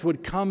Midianites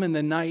would come in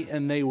the night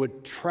and they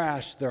would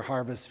trash their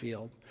harvest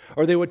field,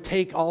 or they would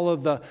take all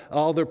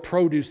their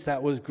produce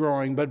that was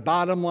growing. But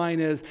bottom line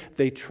is,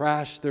 they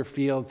trashed their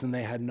fields and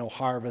they had no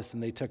harvest,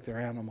 and they took their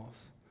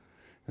animals.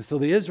 And so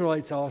the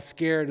Israelites are all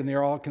scared and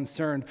they're all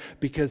concerned,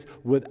 because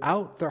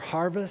without their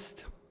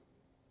harvest,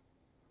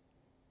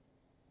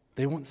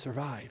 they won't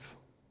survive.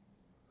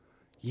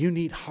 You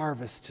need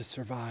harvest to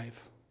survive.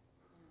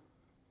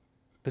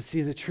 But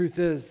see, the truth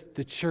is,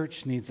 the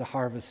church needs a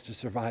harvest to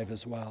survive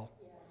as well.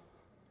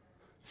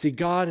 See,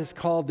 God has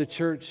called the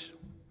church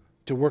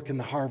to work in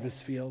the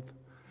harvest field,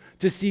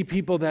 to see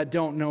people that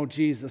don't know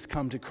Jesus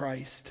come to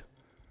Christ.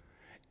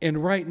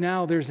 And right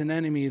now, there's an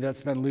enemy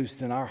that's been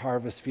loosed in our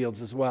harvest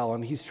fields as well,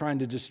 and he's trying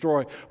to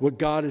destroy what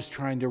God is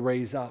trying to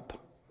raise up.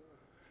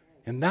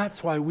 And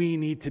that's why we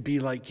need to be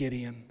like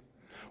Gideon.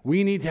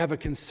 We need to have a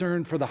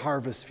concern for the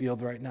harvest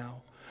field right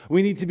now.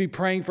 We need to be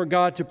praying for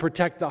God to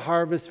protect the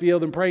harvest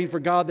field, and praying for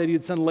God that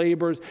he'd send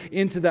laborers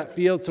into that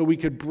field so we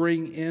could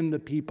bring in the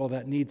people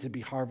that need to be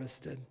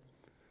harvested.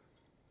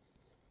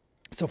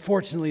 So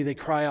fortunately, they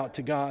cry out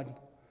to God.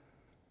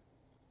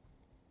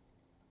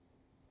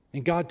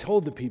 And God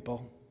told the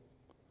people,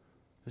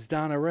 as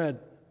Donna read,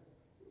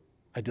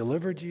 I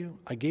delivered you,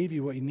 I gave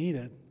you what you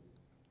needed,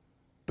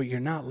 but you're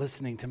not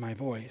listening to my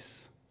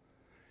voice.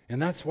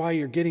 And that's why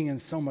you're getting in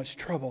so much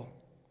trouble.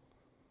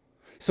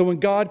 So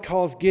when God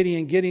calls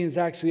Gideon, Gideon's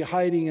actually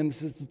hiding, and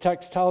the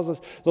text tells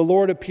us the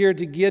Lord appeared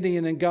to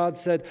Gideon, and God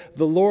said,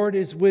 the Lord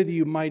is with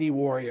you, mighty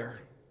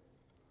warrior.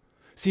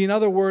 See, in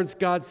other words,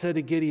 God said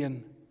to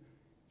Gideon,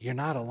 you're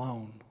not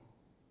alone.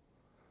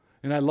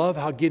 And I love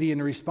how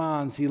Gideon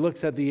responds. He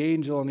looks at the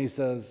angel and he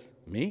says,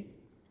 me?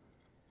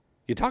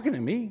 You talking to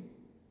me?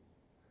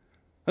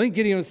 I think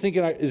Gideon was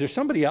thinking, is there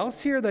somebody else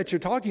here that you're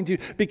talking to?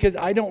 Because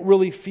I don't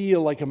really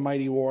feel like a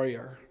mighty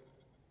warrior.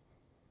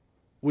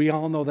 We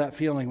all know that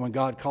feeling when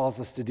God calls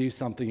us to do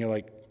something. You're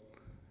like,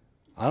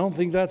 I don't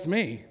think that's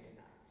me.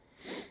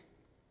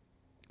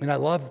 And I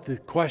love the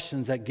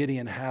questions that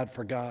Gideon had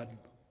for God.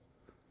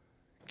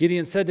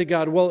 Gideon said to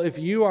God, well, if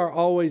you are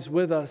always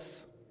with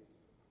us,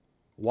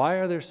 why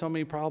are there so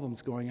many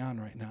problems going on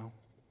right now?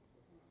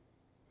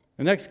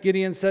 The next,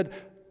 Gideon said,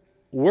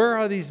 where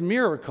are these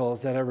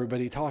miracles that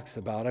everybody talks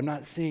about? I'm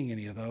not seeing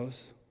any of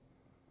those.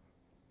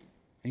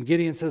 And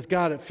Gideon says,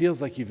 God, it feels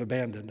like you've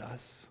abandoned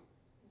us.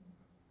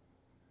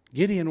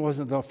 Gideon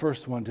wasn't the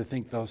first one to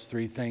think those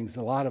three things.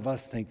 A lot of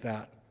us think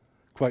that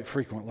quite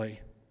frequently.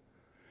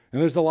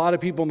 And there's a lot of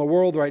people in the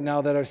world right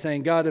now that are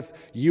saying, God, if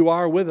you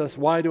are with us,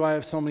 why do I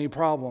have so many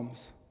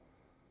problems?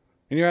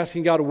 And you're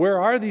asking God,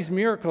 where are these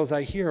miracles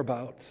I hear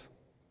about?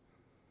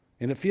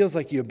 And it feels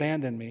like you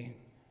abandoned me.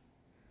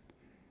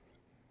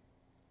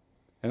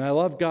 And I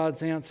love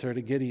God's answer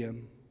to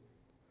Gideon.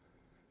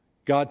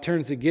 God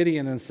turns to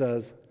Gideon and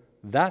says,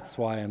 that's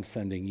why I'm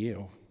sending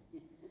you.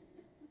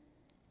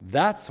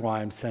 That's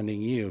why I'm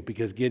sending you,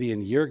 because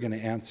Gideon, you're going to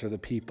answer the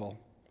people.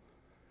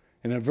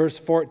 And in verse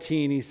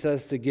 14, he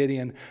says to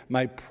Gideon,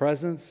 my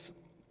presence,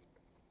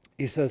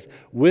 he says,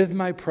 with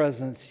my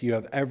presence, you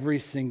have every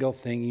single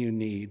thing you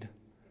need.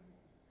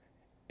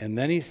 And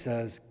then he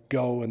says,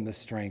 go in the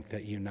strength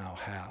that you now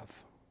have.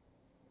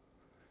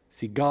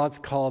 See, God's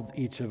called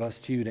each of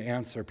us to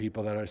answer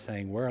people that are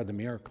saying, where are the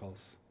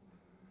miracles?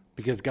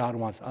 Because God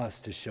wants us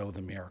to show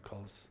the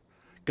miracles.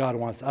 God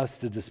wants us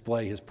to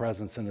display his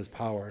presence and his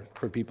power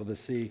for people to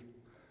see.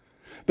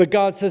 But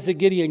God says to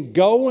Gideon,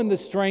 go in the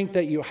strength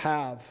that you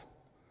have.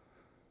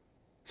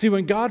 See,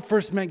 when God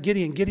first met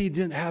Gideon, Gideon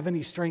didn't have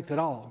any strength at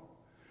all.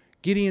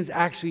 Gideon's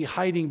actually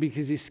hiding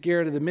because he's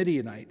scared of the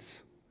Midianites.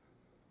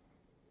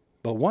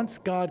 But once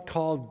God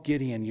called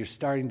Gideon, you're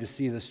starting to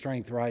see the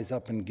strength rise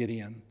up in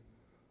Gideon.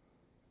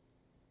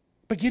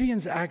 But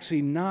Gideon's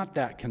actually not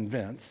that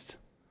convinced.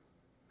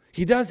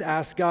 He does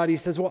ask God, he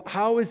says, well,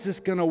 how is this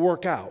going to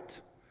work out?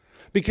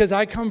 Because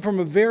I come from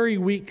a very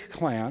weak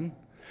clan,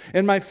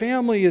 and my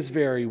family is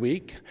very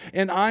weak,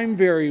 and I'm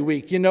very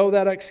weak. You know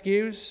that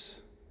excuse?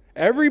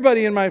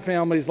 Everybody in my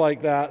family's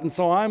like that, and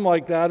so I'm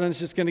like that, and it's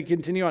just going to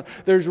continue on.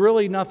 There's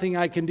really nothing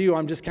I can do.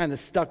 I'm just kind of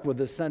stuck with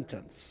this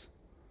sentence.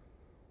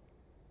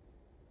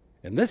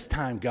 And this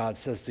time God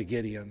says to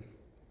Gideon,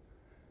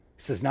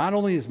 he says, not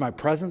only is my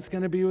presence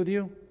going to be with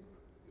you,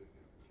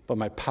 but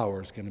my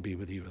power is going to be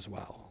with you as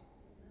well.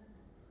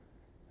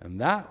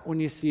 And that, when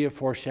you see a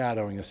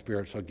foreshadowing of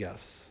spiritual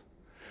gifts,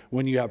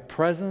 when you have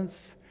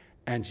presence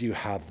and you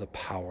have the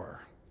power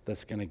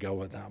that's going to go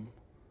with them.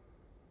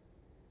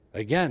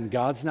 Again,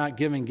 God's not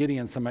giving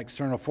Gideon some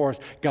external force.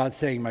 God's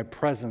saying, my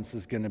presence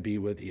is going to be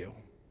with you.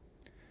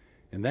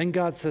 And then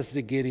God says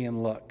to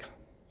Gideon, look,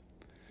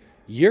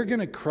 you're going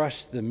to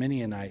crush the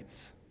Midianites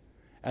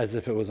as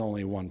if it was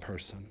only one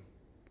person.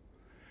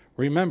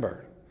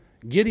 Remember,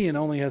 Gideon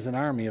only has an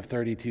army of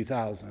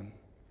 32,000.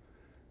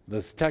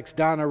 The text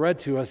Donna read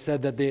to us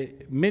said that the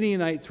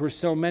Midianites were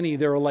so many,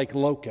 they were like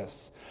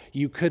locusts.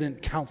 You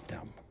couldn't count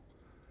them.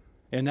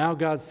 And now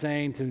God's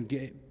saying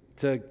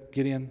to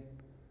Gideon,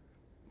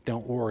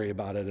 don't worry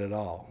about it at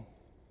all.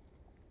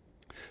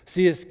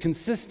 See, a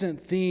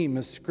consistent theme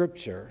of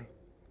Scripture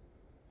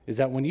is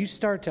that when you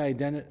start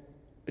to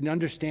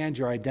understand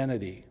your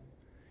identity,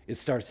 it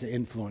starts to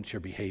influence your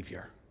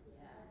behavior.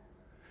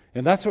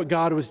 And that's what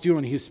God was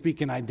doing. He was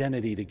speaking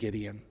identity to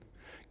Gideon.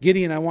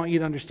 Gideon, I want you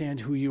to understand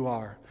who you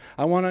are.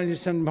 I want to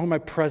understand how my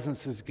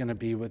presence is going to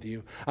be with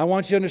you. I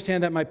want you to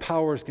understand that my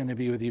power is going to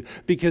be with you.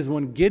 Because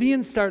when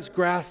Gideon starts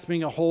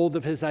grasping a hold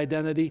of his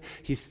identity,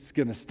 he's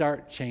going to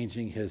start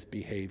changing his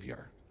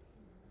behavior.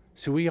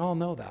 So we all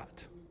know that.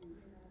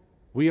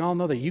 We all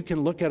know that you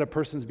can look at a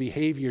person's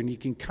behavior and you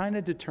can kind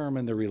of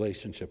determine the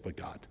relationship with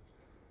God.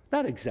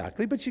 Not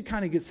exactly, but you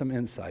kind of get some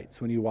insights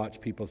when you watch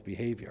people's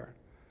behavior.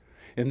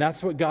 And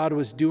that's what God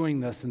was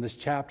doing in this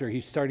chapter.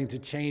 He's starting to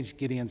change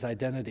Gideon's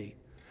identity.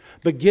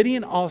 But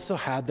Gideon also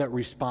had that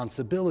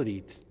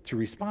responsibility to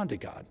respond to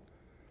God.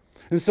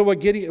 And so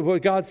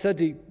what God said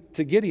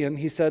to Gideon,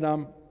 he said,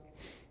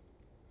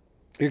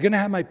 you're going to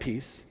have my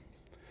peace.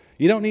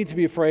 You don't need to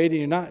be afraid, and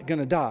you're not going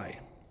to die.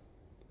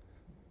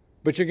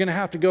 But you're going to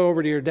have to go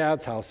over to your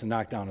dad's house and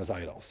knock down his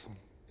idols.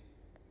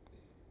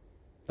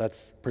 That's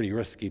pretty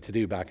risky to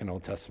do back in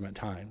Old Testament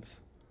times.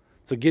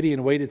 So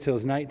Gideon waited till it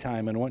was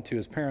nighttime and went to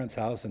his parents'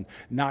 house and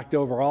knocked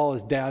over all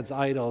his dad's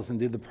idols and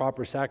did the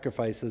proper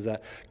sacrifices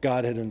that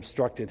God had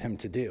instructed him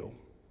to do.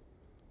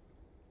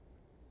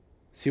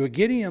 See, what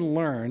Gideon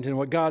learned and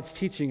what God's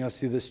teaching us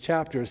through this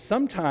chapter is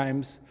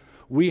sometimes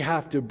we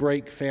have to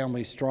break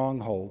family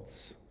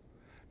strongholds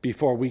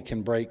before we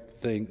can break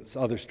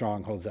other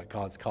strongholds that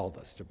God's called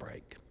us to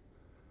break.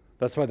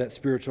 That's why that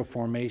spiritual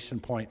formation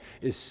point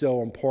is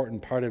so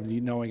important, part of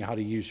you knowing how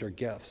to use your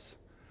gifts.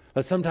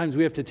 But sometimes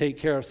we have to take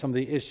care of some of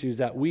the issues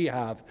that we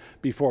have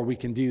before we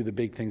can do the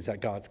big things that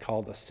God's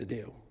called us to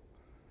do.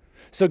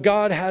 So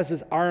God has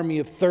his army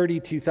of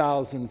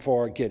 32,000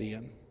 for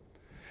Gideon.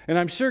 And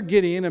I'm sure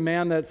Gideon, a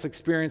man that's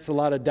experienced a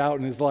lot of doubt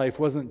in his life,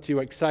 wasn't too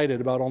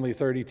excited about only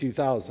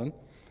 32,000.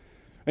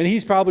 And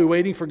he's probably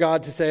waiting for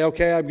God to say,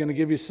 okay, I'm going to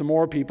give you some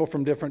more people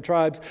from different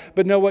tribes.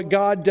 But no, what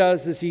God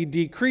does is he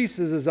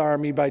decreases his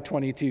army by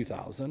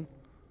 22,000.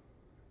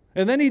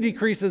 And then he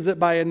decreases it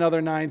by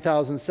another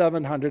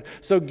 9,700.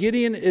 So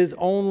Gideon is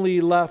only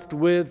left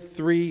with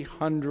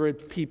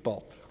 300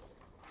 people.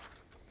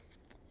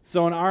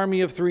 So an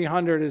army of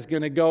 300 is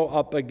going to go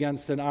up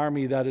against an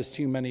army that is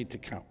too many to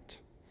count.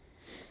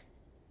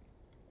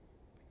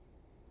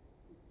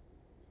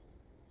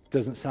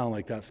 Doesn't sound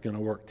like that's going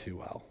to work too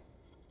well.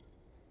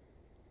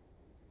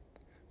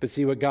 But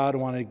see, what God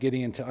wanted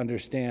Gideon to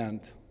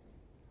understand,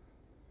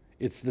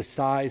 it's the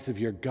size of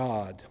your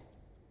God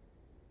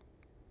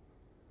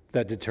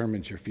that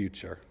determines your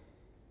future.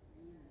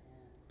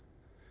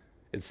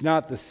 It's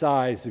not the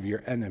size of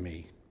your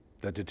enemy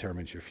that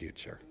determines your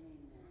future.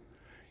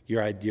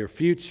 Your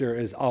future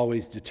is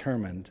always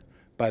determined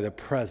by the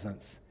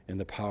presence and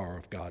the power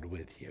of God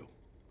with you.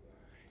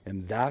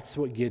 And that's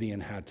what Gideon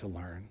had to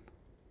learn,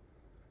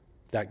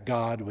 that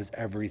God was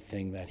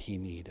everything that he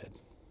needed.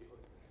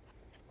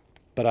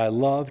 But I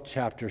love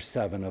chapter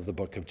 7 of the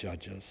book of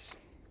Judges.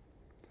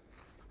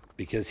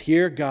 Because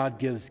here God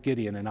gives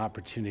Gideon an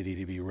opportunity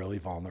to be really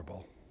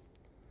vulnerable.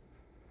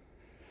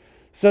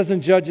 It says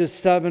in Judges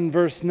 7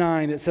 verse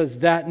 9, it says,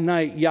 that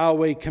night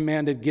Yahweh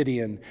commanded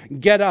Gideon,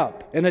 get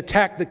up and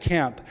attack the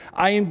camp.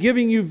 I am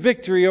giving you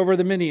victory over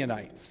the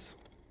Midianites.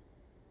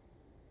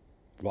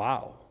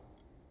 Wow.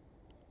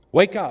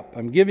 Wake up,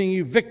 I'm giving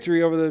you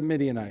victory over the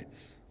Midianites.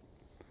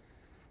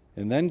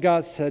 And then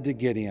God said to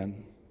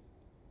Gideon,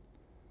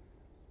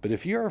 but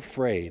if you're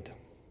afraid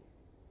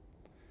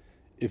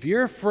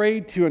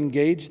to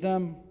engage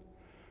them,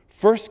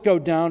 first go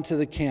down to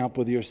the camp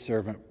with your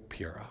servant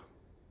Purah.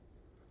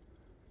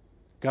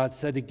 God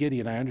said to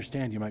Gideon, I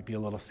understand you might be a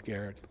little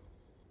scared.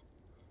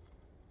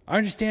 I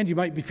understand you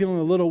might be feeling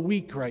a little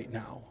weak right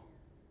now.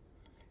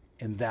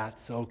 And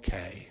that's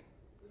okay.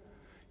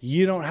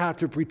 You don't have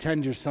to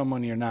pretend you're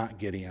someone you're not,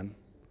 Gideon.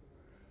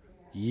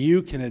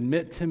 You can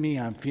admit to me,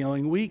 I'm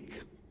feeling weak.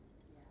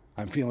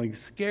 I'm feeling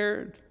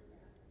scared.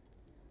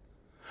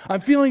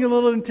 I'm feeling a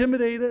little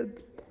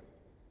intimidated.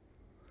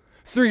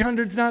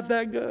 300's not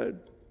that good.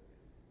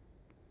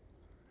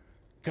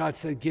 God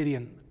said,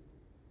 Gideon,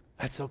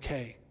 that's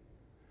okay.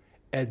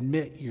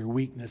 Admit your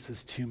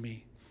weaknesses to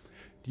me.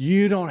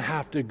 You don't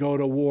have to go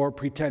to war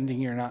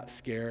pretending you're not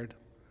scared.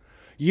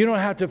 You don't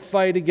have to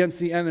fight against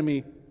the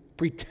enemy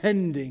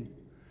pretending.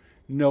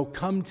 No,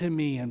 come to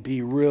me and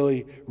be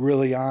really,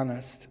 really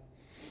honest.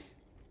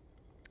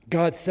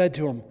 God said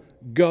to him,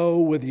 go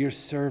with your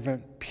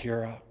servant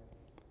Purah.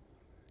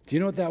 Do you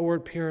know what that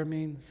word Purah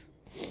means?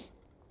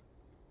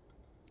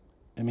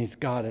 It means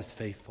God is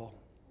faithful.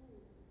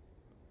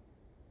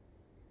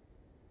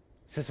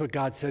 That's what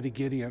God said to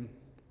Gideon.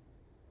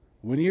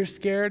 When you're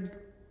scared,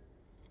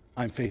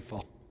 I'm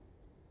faithful.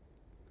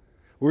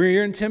 When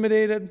you're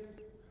intimidated,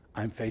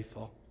 I'm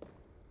faithful.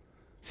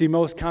 See,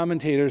 most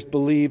commentators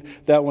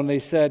believe that when they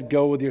said,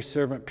 go with your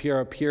servant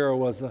Purah, Purah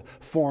was a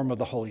form of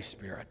the Holy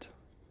Spirit.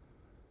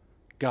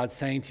 God's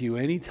saying to you,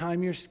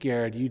 anytime you're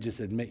scared, you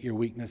just admit your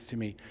weakness to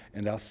me,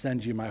 and I'll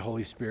send you my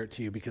Holy Spirit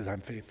to you because I'm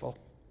faithful.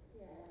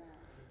 Yeah.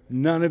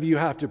 None of you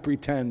have to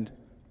pretend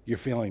you're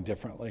feeling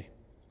differently.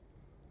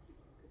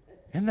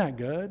 Isn't that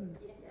good?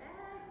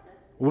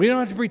 We don't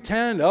have to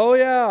pretend, oh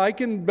yeah, I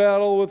can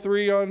battle with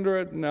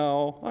 300.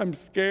 No, I'm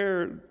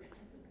scared.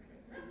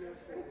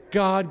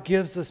 God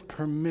gives us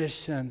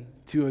permission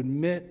to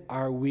admit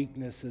our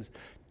weaknesses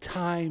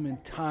time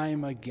and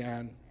time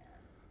again.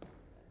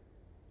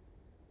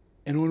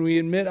 And when we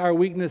admit our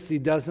weakness, He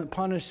doesn't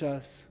punish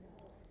us.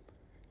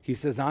 He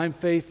says, I'm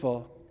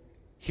faithful.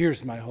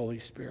 Here's my Holy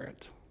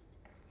Spirit.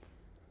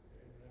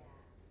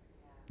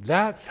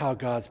 That's how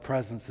God's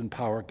presence and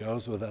power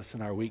goes with us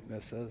in our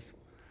weaknesses.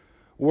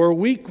 We're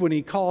weak when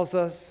He calls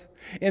us.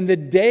 And the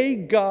day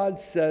God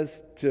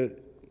says to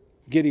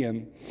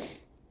Gideon,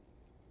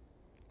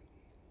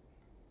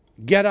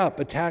 get up,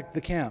 attack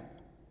the camp,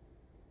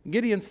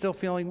 Gideon's still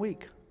feeling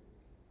weak.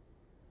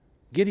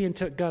 Gideon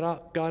got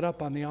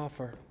up on the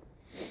offer.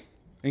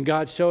 And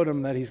God showed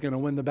him that he's going to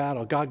win the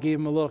battle. God gave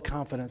him a little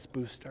confidence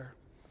booster.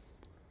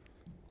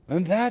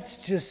 And that's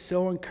just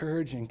so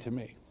encouraging to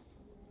me.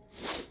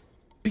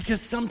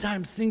 Because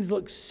sometimes things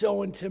look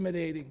so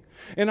intimidating.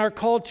 And our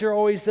culture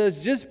always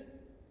says, just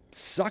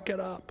suck it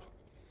up.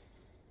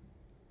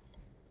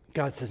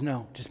 God says,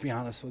 no, just be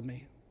honest with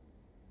me.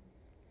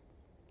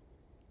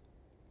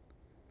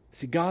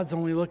 See, God's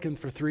only looking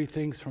for 3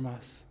 things from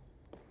us.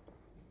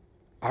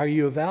 Are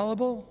you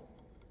available?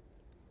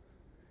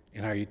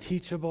 And are you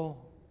teachable?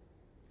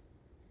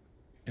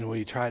 And will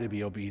you try to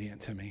be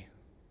obedient to me?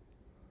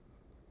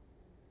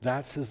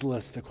 That's His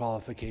list of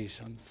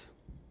qualifications.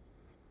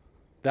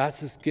 That's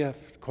His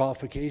gift,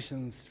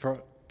 qualifications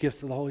for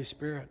gifts of the Holy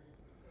Spirit.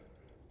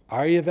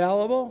 Are you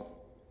available?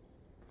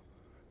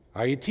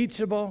 Are you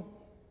teachable?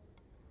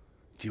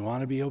 Do you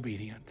want to be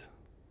obedient?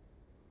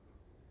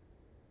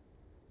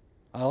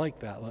 I like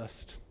that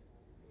list.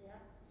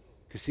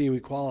 You see, we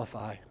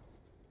qualify.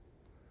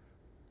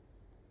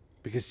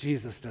 Because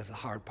Jesus does the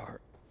hard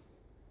part.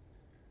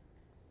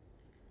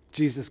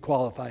 Jesus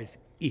qualifies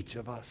each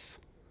of us.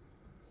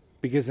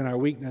 Because in our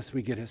weakness,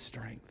 we get His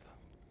strength.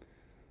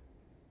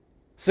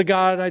 So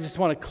God, I just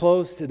want to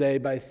close today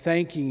by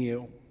thanking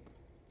You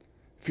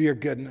for Your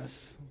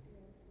goodness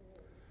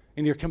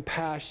and Your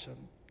compassion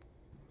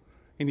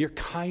and Your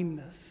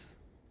kindness.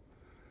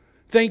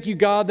 Thank You,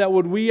 God, that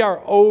when we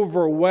are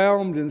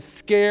overwhelmed and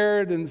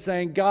scared and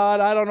saying, God,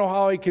 I don't know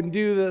how I can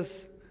do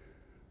this,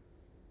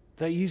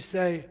 that You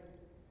say,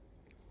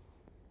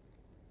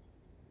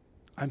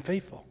 I'm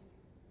faithful.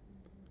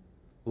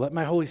 Let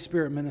my Holy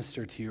Spirit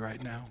minister to You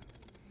right now.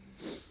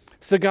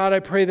 So God, I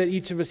pray that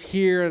each of us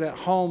here and at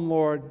home,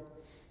 Lord,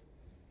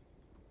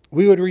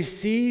 we would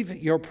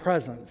receive Your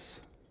presence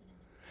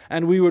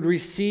and we would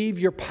receive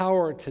Your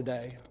power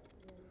today.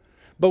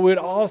 But we would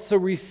also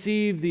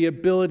receive the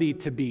ability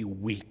to be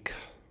weak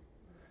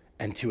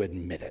and to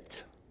admit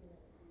it.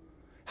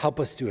 Help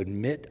us to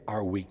admit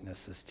our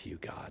weaknesses to You,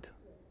 God.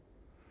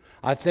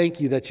 I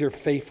thank You that Your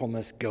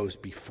faithfulness goes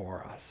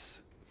before us.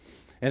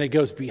 And it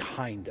goes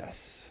behind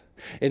us.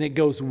 And it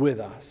goes with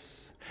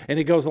us. And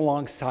it goes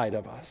alongside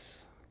of us.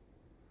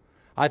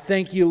 I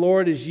thank You,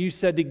 Lord, as You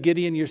said to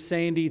Gideon, You're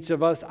saying to each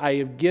of us, I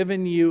have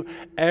given you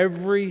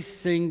every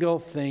single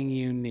thing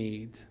you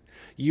need.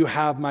 You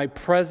have my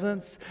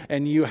presence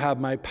and You have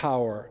my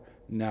power.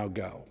 Now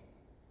go,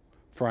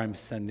 for I'm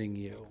sending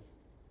You.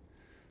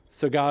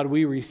 So God,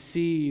 we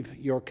receive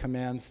Your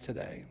commands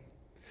today.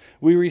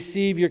 We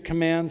receive Your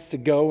commands to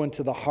go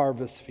into the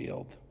harvest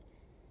field.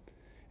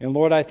 And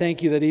Lord, I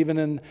thank You that even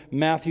in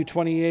Matthew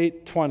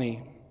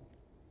 28:20,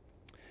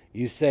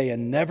 You say,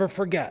 and never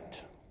forget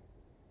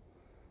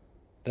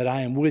that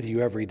I am with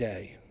you every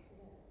day,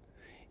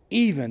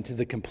 even to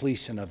the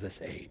completion of this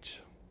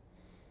age.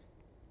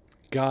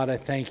 God, I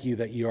thank You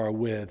that You are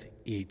with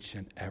each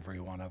and every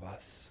one of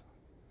us.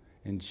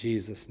 In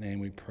Jesus' name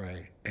we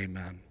pray.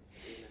 Amen.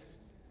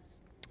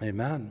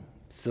 Amen.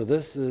 So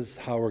this is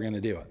how we're going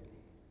to do it.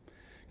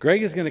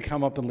 Greg is going to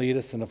come up and lead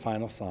us in the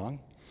final song,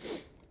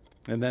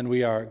 and then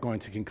we are going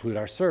to conclude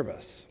our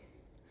service.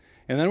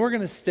 And then we're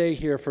going to stay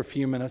here for a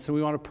few minutes, and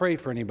we want to pray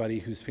for anybody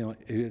who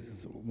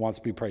wants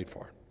to be prayed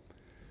for.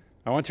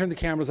 I want to turn the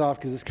cameras off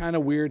because it's kind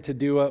of weird to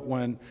do it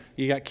when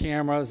you got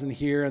cameras and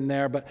here and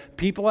there, but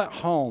people at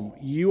home,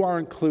 you are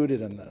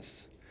included in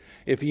this.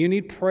 If you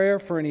need prayer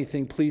for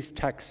anything, please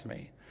text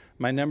me.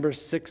 My number is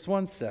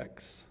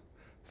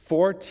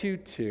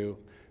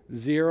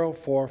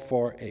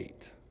 616-422-0448.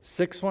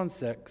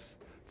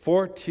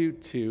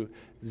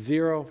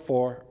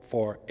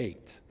 616-422-0448.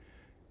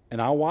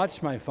 And I'll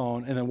watch my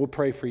phone, and then we'll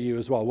pray for you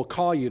as well. We'll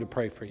call you to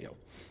pray for you.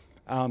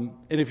 And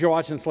if you're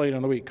watching this later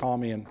in the week, call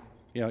me and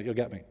you'll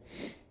get me.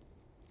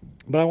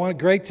 But I want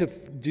Greg to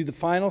do the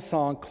final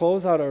song,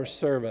 close out our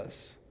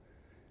service.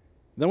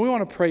 Then we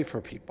want to pray for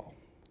people.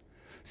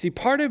 See,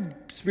 part of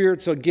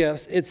spiritual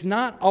gifts, it's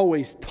not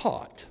always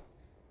taught.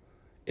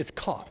 It's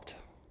caught.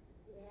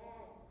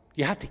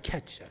 You have to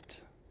catch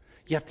it.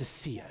 You have to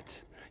see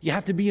it. You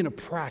have to be in a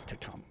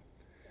practicum.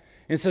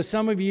 And so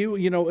some of you,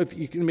 if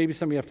you can, maybe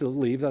some of you have to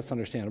leave, that's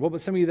understandable,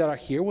 but some of you that are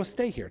here will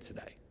stay here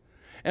today.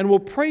 And we'll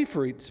pray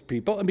for each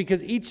people, and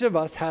because each of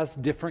us has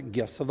different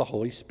gifts of the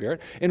Holy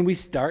Spirit, and we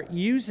start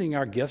using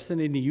our gifts in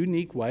a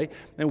unique way,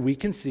 and we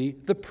can see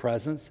the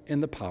presence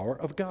and the power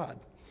of God.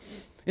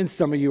 And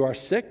some of you are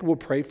sick, we'll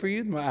pray for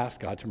you, and we'll ask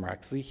God to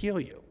miraculously heal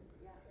you.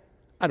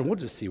 And we'll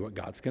just see what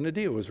God's going to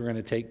do, is we're going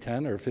to take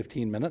 10 or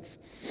 15 minutes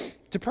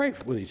to pray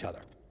with each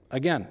other.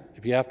 Again,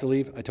 if you have to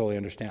leave, I totally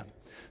understand.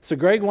 So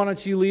Greg, why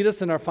don't you lead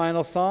us in our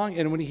final song,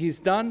 and when he's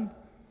done,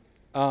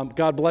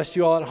 God bless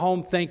you all at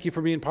home. Thank you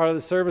for being part of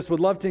the service.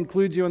 Would love to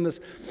include you in this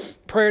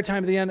prayer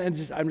time at the end.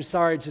 And I'm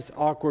sorry, it's just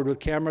awkward with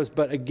cameras.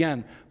 But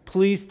again,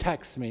 please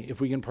text me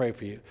if we can pray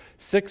for you.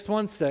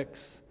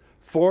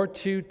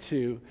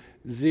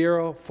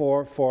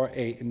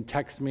 616-422-0448. And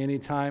text me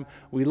anytime.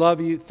 We love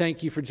you.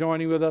 Thank you for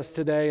joining with us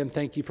today. And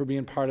thank you for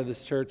being part of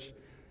this church.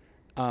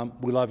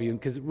 We love you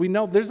because we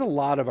know there's a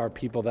lot of our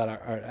people that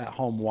are at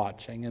home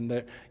watching,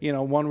 and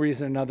one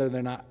reason or another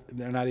they're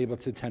not able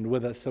to attend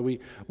with us. So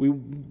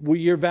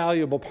you're a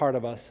valuable part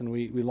of us, and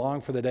we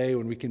long for the day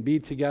when we can be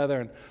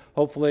together, and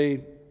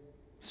hopefully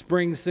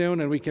spring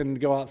soon, and we can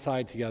go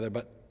outside together.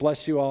 But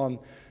bless you all, and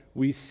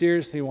we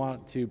seriously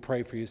want to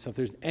pray for you. So if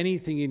there's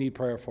anything you need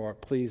prayer for,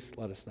 please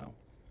let us know.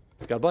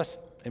 God bless.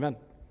 Amen.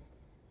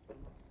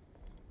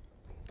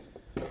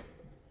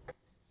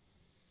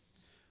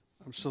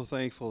 I'm so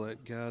thankful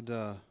that God,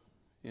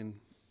 in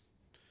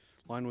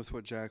line with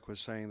what Jack was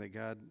saying, that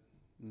God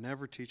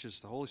never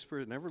teaches, the Holy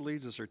Spirit never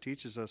leads us or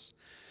teaches us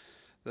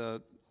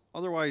the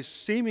otherwise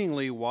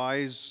seemingly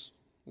wise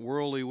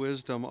worldly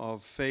wisdom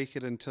of fake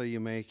it until you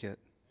make it.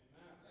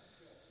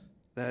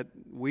 That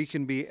we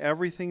can be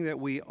everything that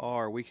we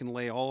are. We can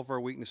lay all of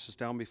our weaknesses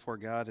down before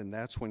God, and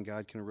that's when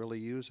God can really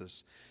use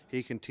us.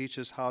 He can teach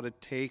us how to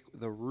take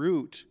the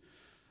root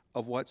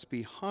of what's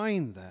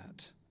behind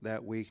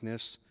that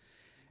weakness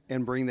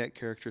and bring that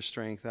character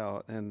strength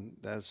out. And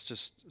that's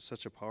just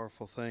such a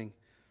powerful thing.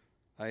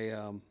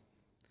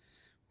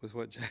 With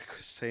what Jack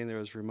was saying there,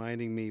 was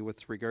reminding me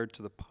with regard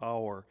to the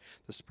power,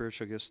 the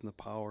spiritual gifts and the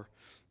power.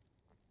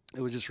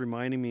 It was just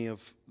reminding me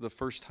of the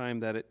first time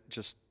that it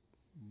just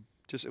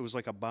it was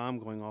like a bomb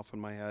going off in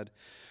my head.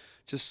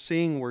 Just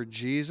seeing where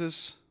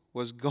Jesus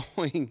was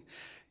going.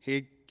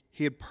 He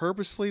had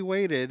purposefully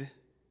waited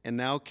and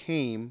now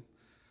came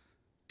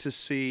to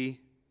see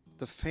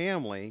the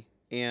family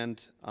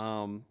and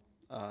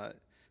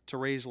to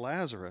raise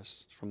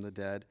Lazarus from the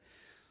dead.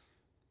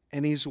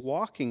 And he's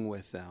walking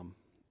with them.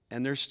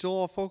 And they're still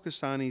all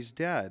focused on he's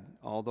dead,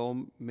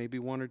 although maybe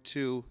one or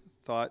two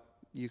thought,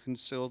 you can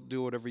still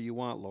do whatever you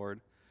want,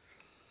 Lord.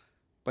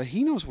 But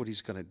he knows what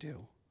he's going to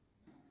do.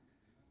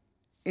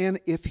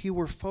 And if he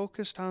were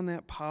focused on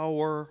that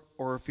power,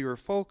 or if he were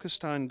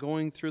focused on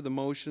going through the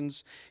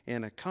motions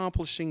and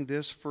accomplishing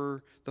this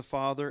for the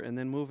Father and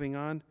then moving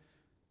on,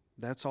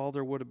 that's all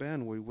there would have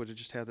been. We would have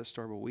just had that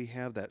story, but we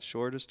have that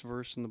shortest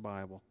verse in the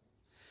Bible.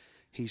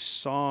 He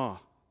saw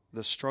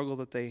the struggle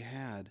that they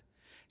had.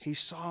 He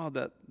saw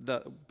that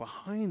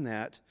behind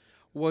that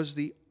was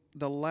the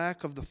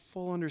lack of the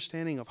full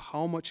understanding of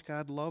how much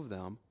God loved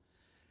them.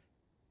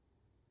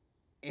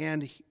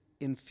 And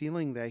in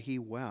feeling that, he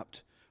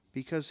wept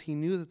because he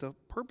knew that the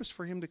purpose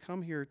for him to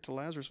come here to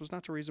Lazarus was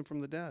not to raise him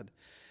from the dead.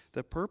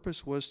 The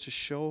purpose was to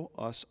show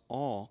us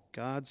all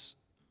God's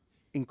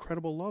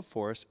incredible love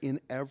for us in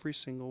every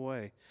single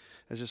way.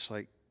 It's just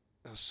like,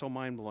 it was so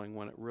mind-blowing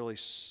when it really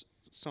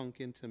sunk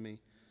into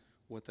me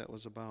what that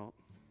was about.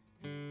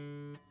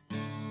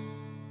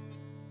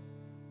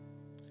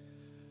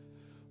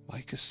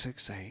 Micah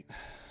 6:8.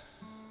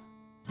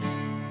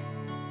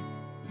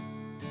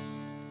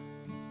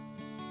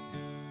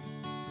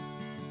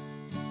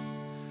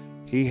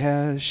 He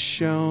has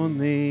shown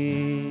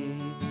thee,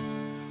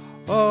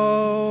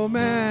 oh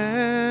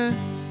man,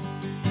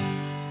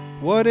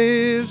 what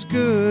is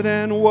good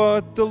and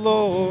what the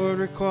Lord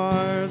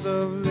requires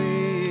of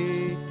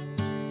thee,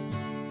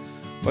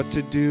 but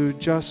to do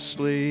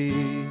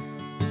justly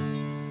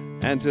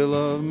and to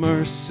love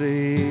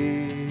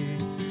mercy,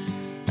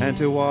 and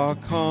to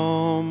walk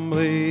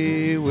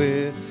humbly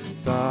with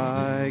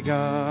thy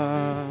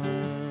God.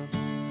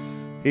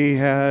 He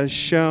has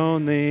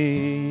shown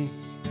thee,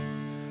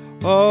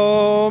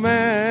 oh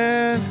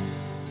man,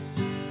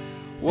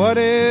 what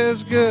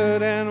is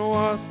good and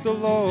what the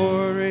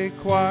Lord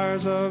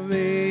requires of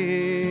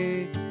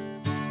thee,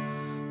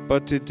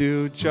 but to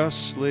do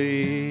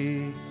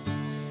justly,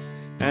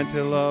 and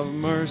to love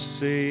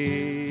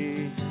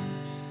mercy,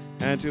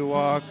 and to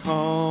walk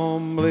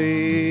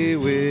humbly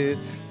with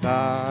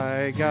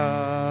thy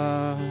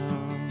God.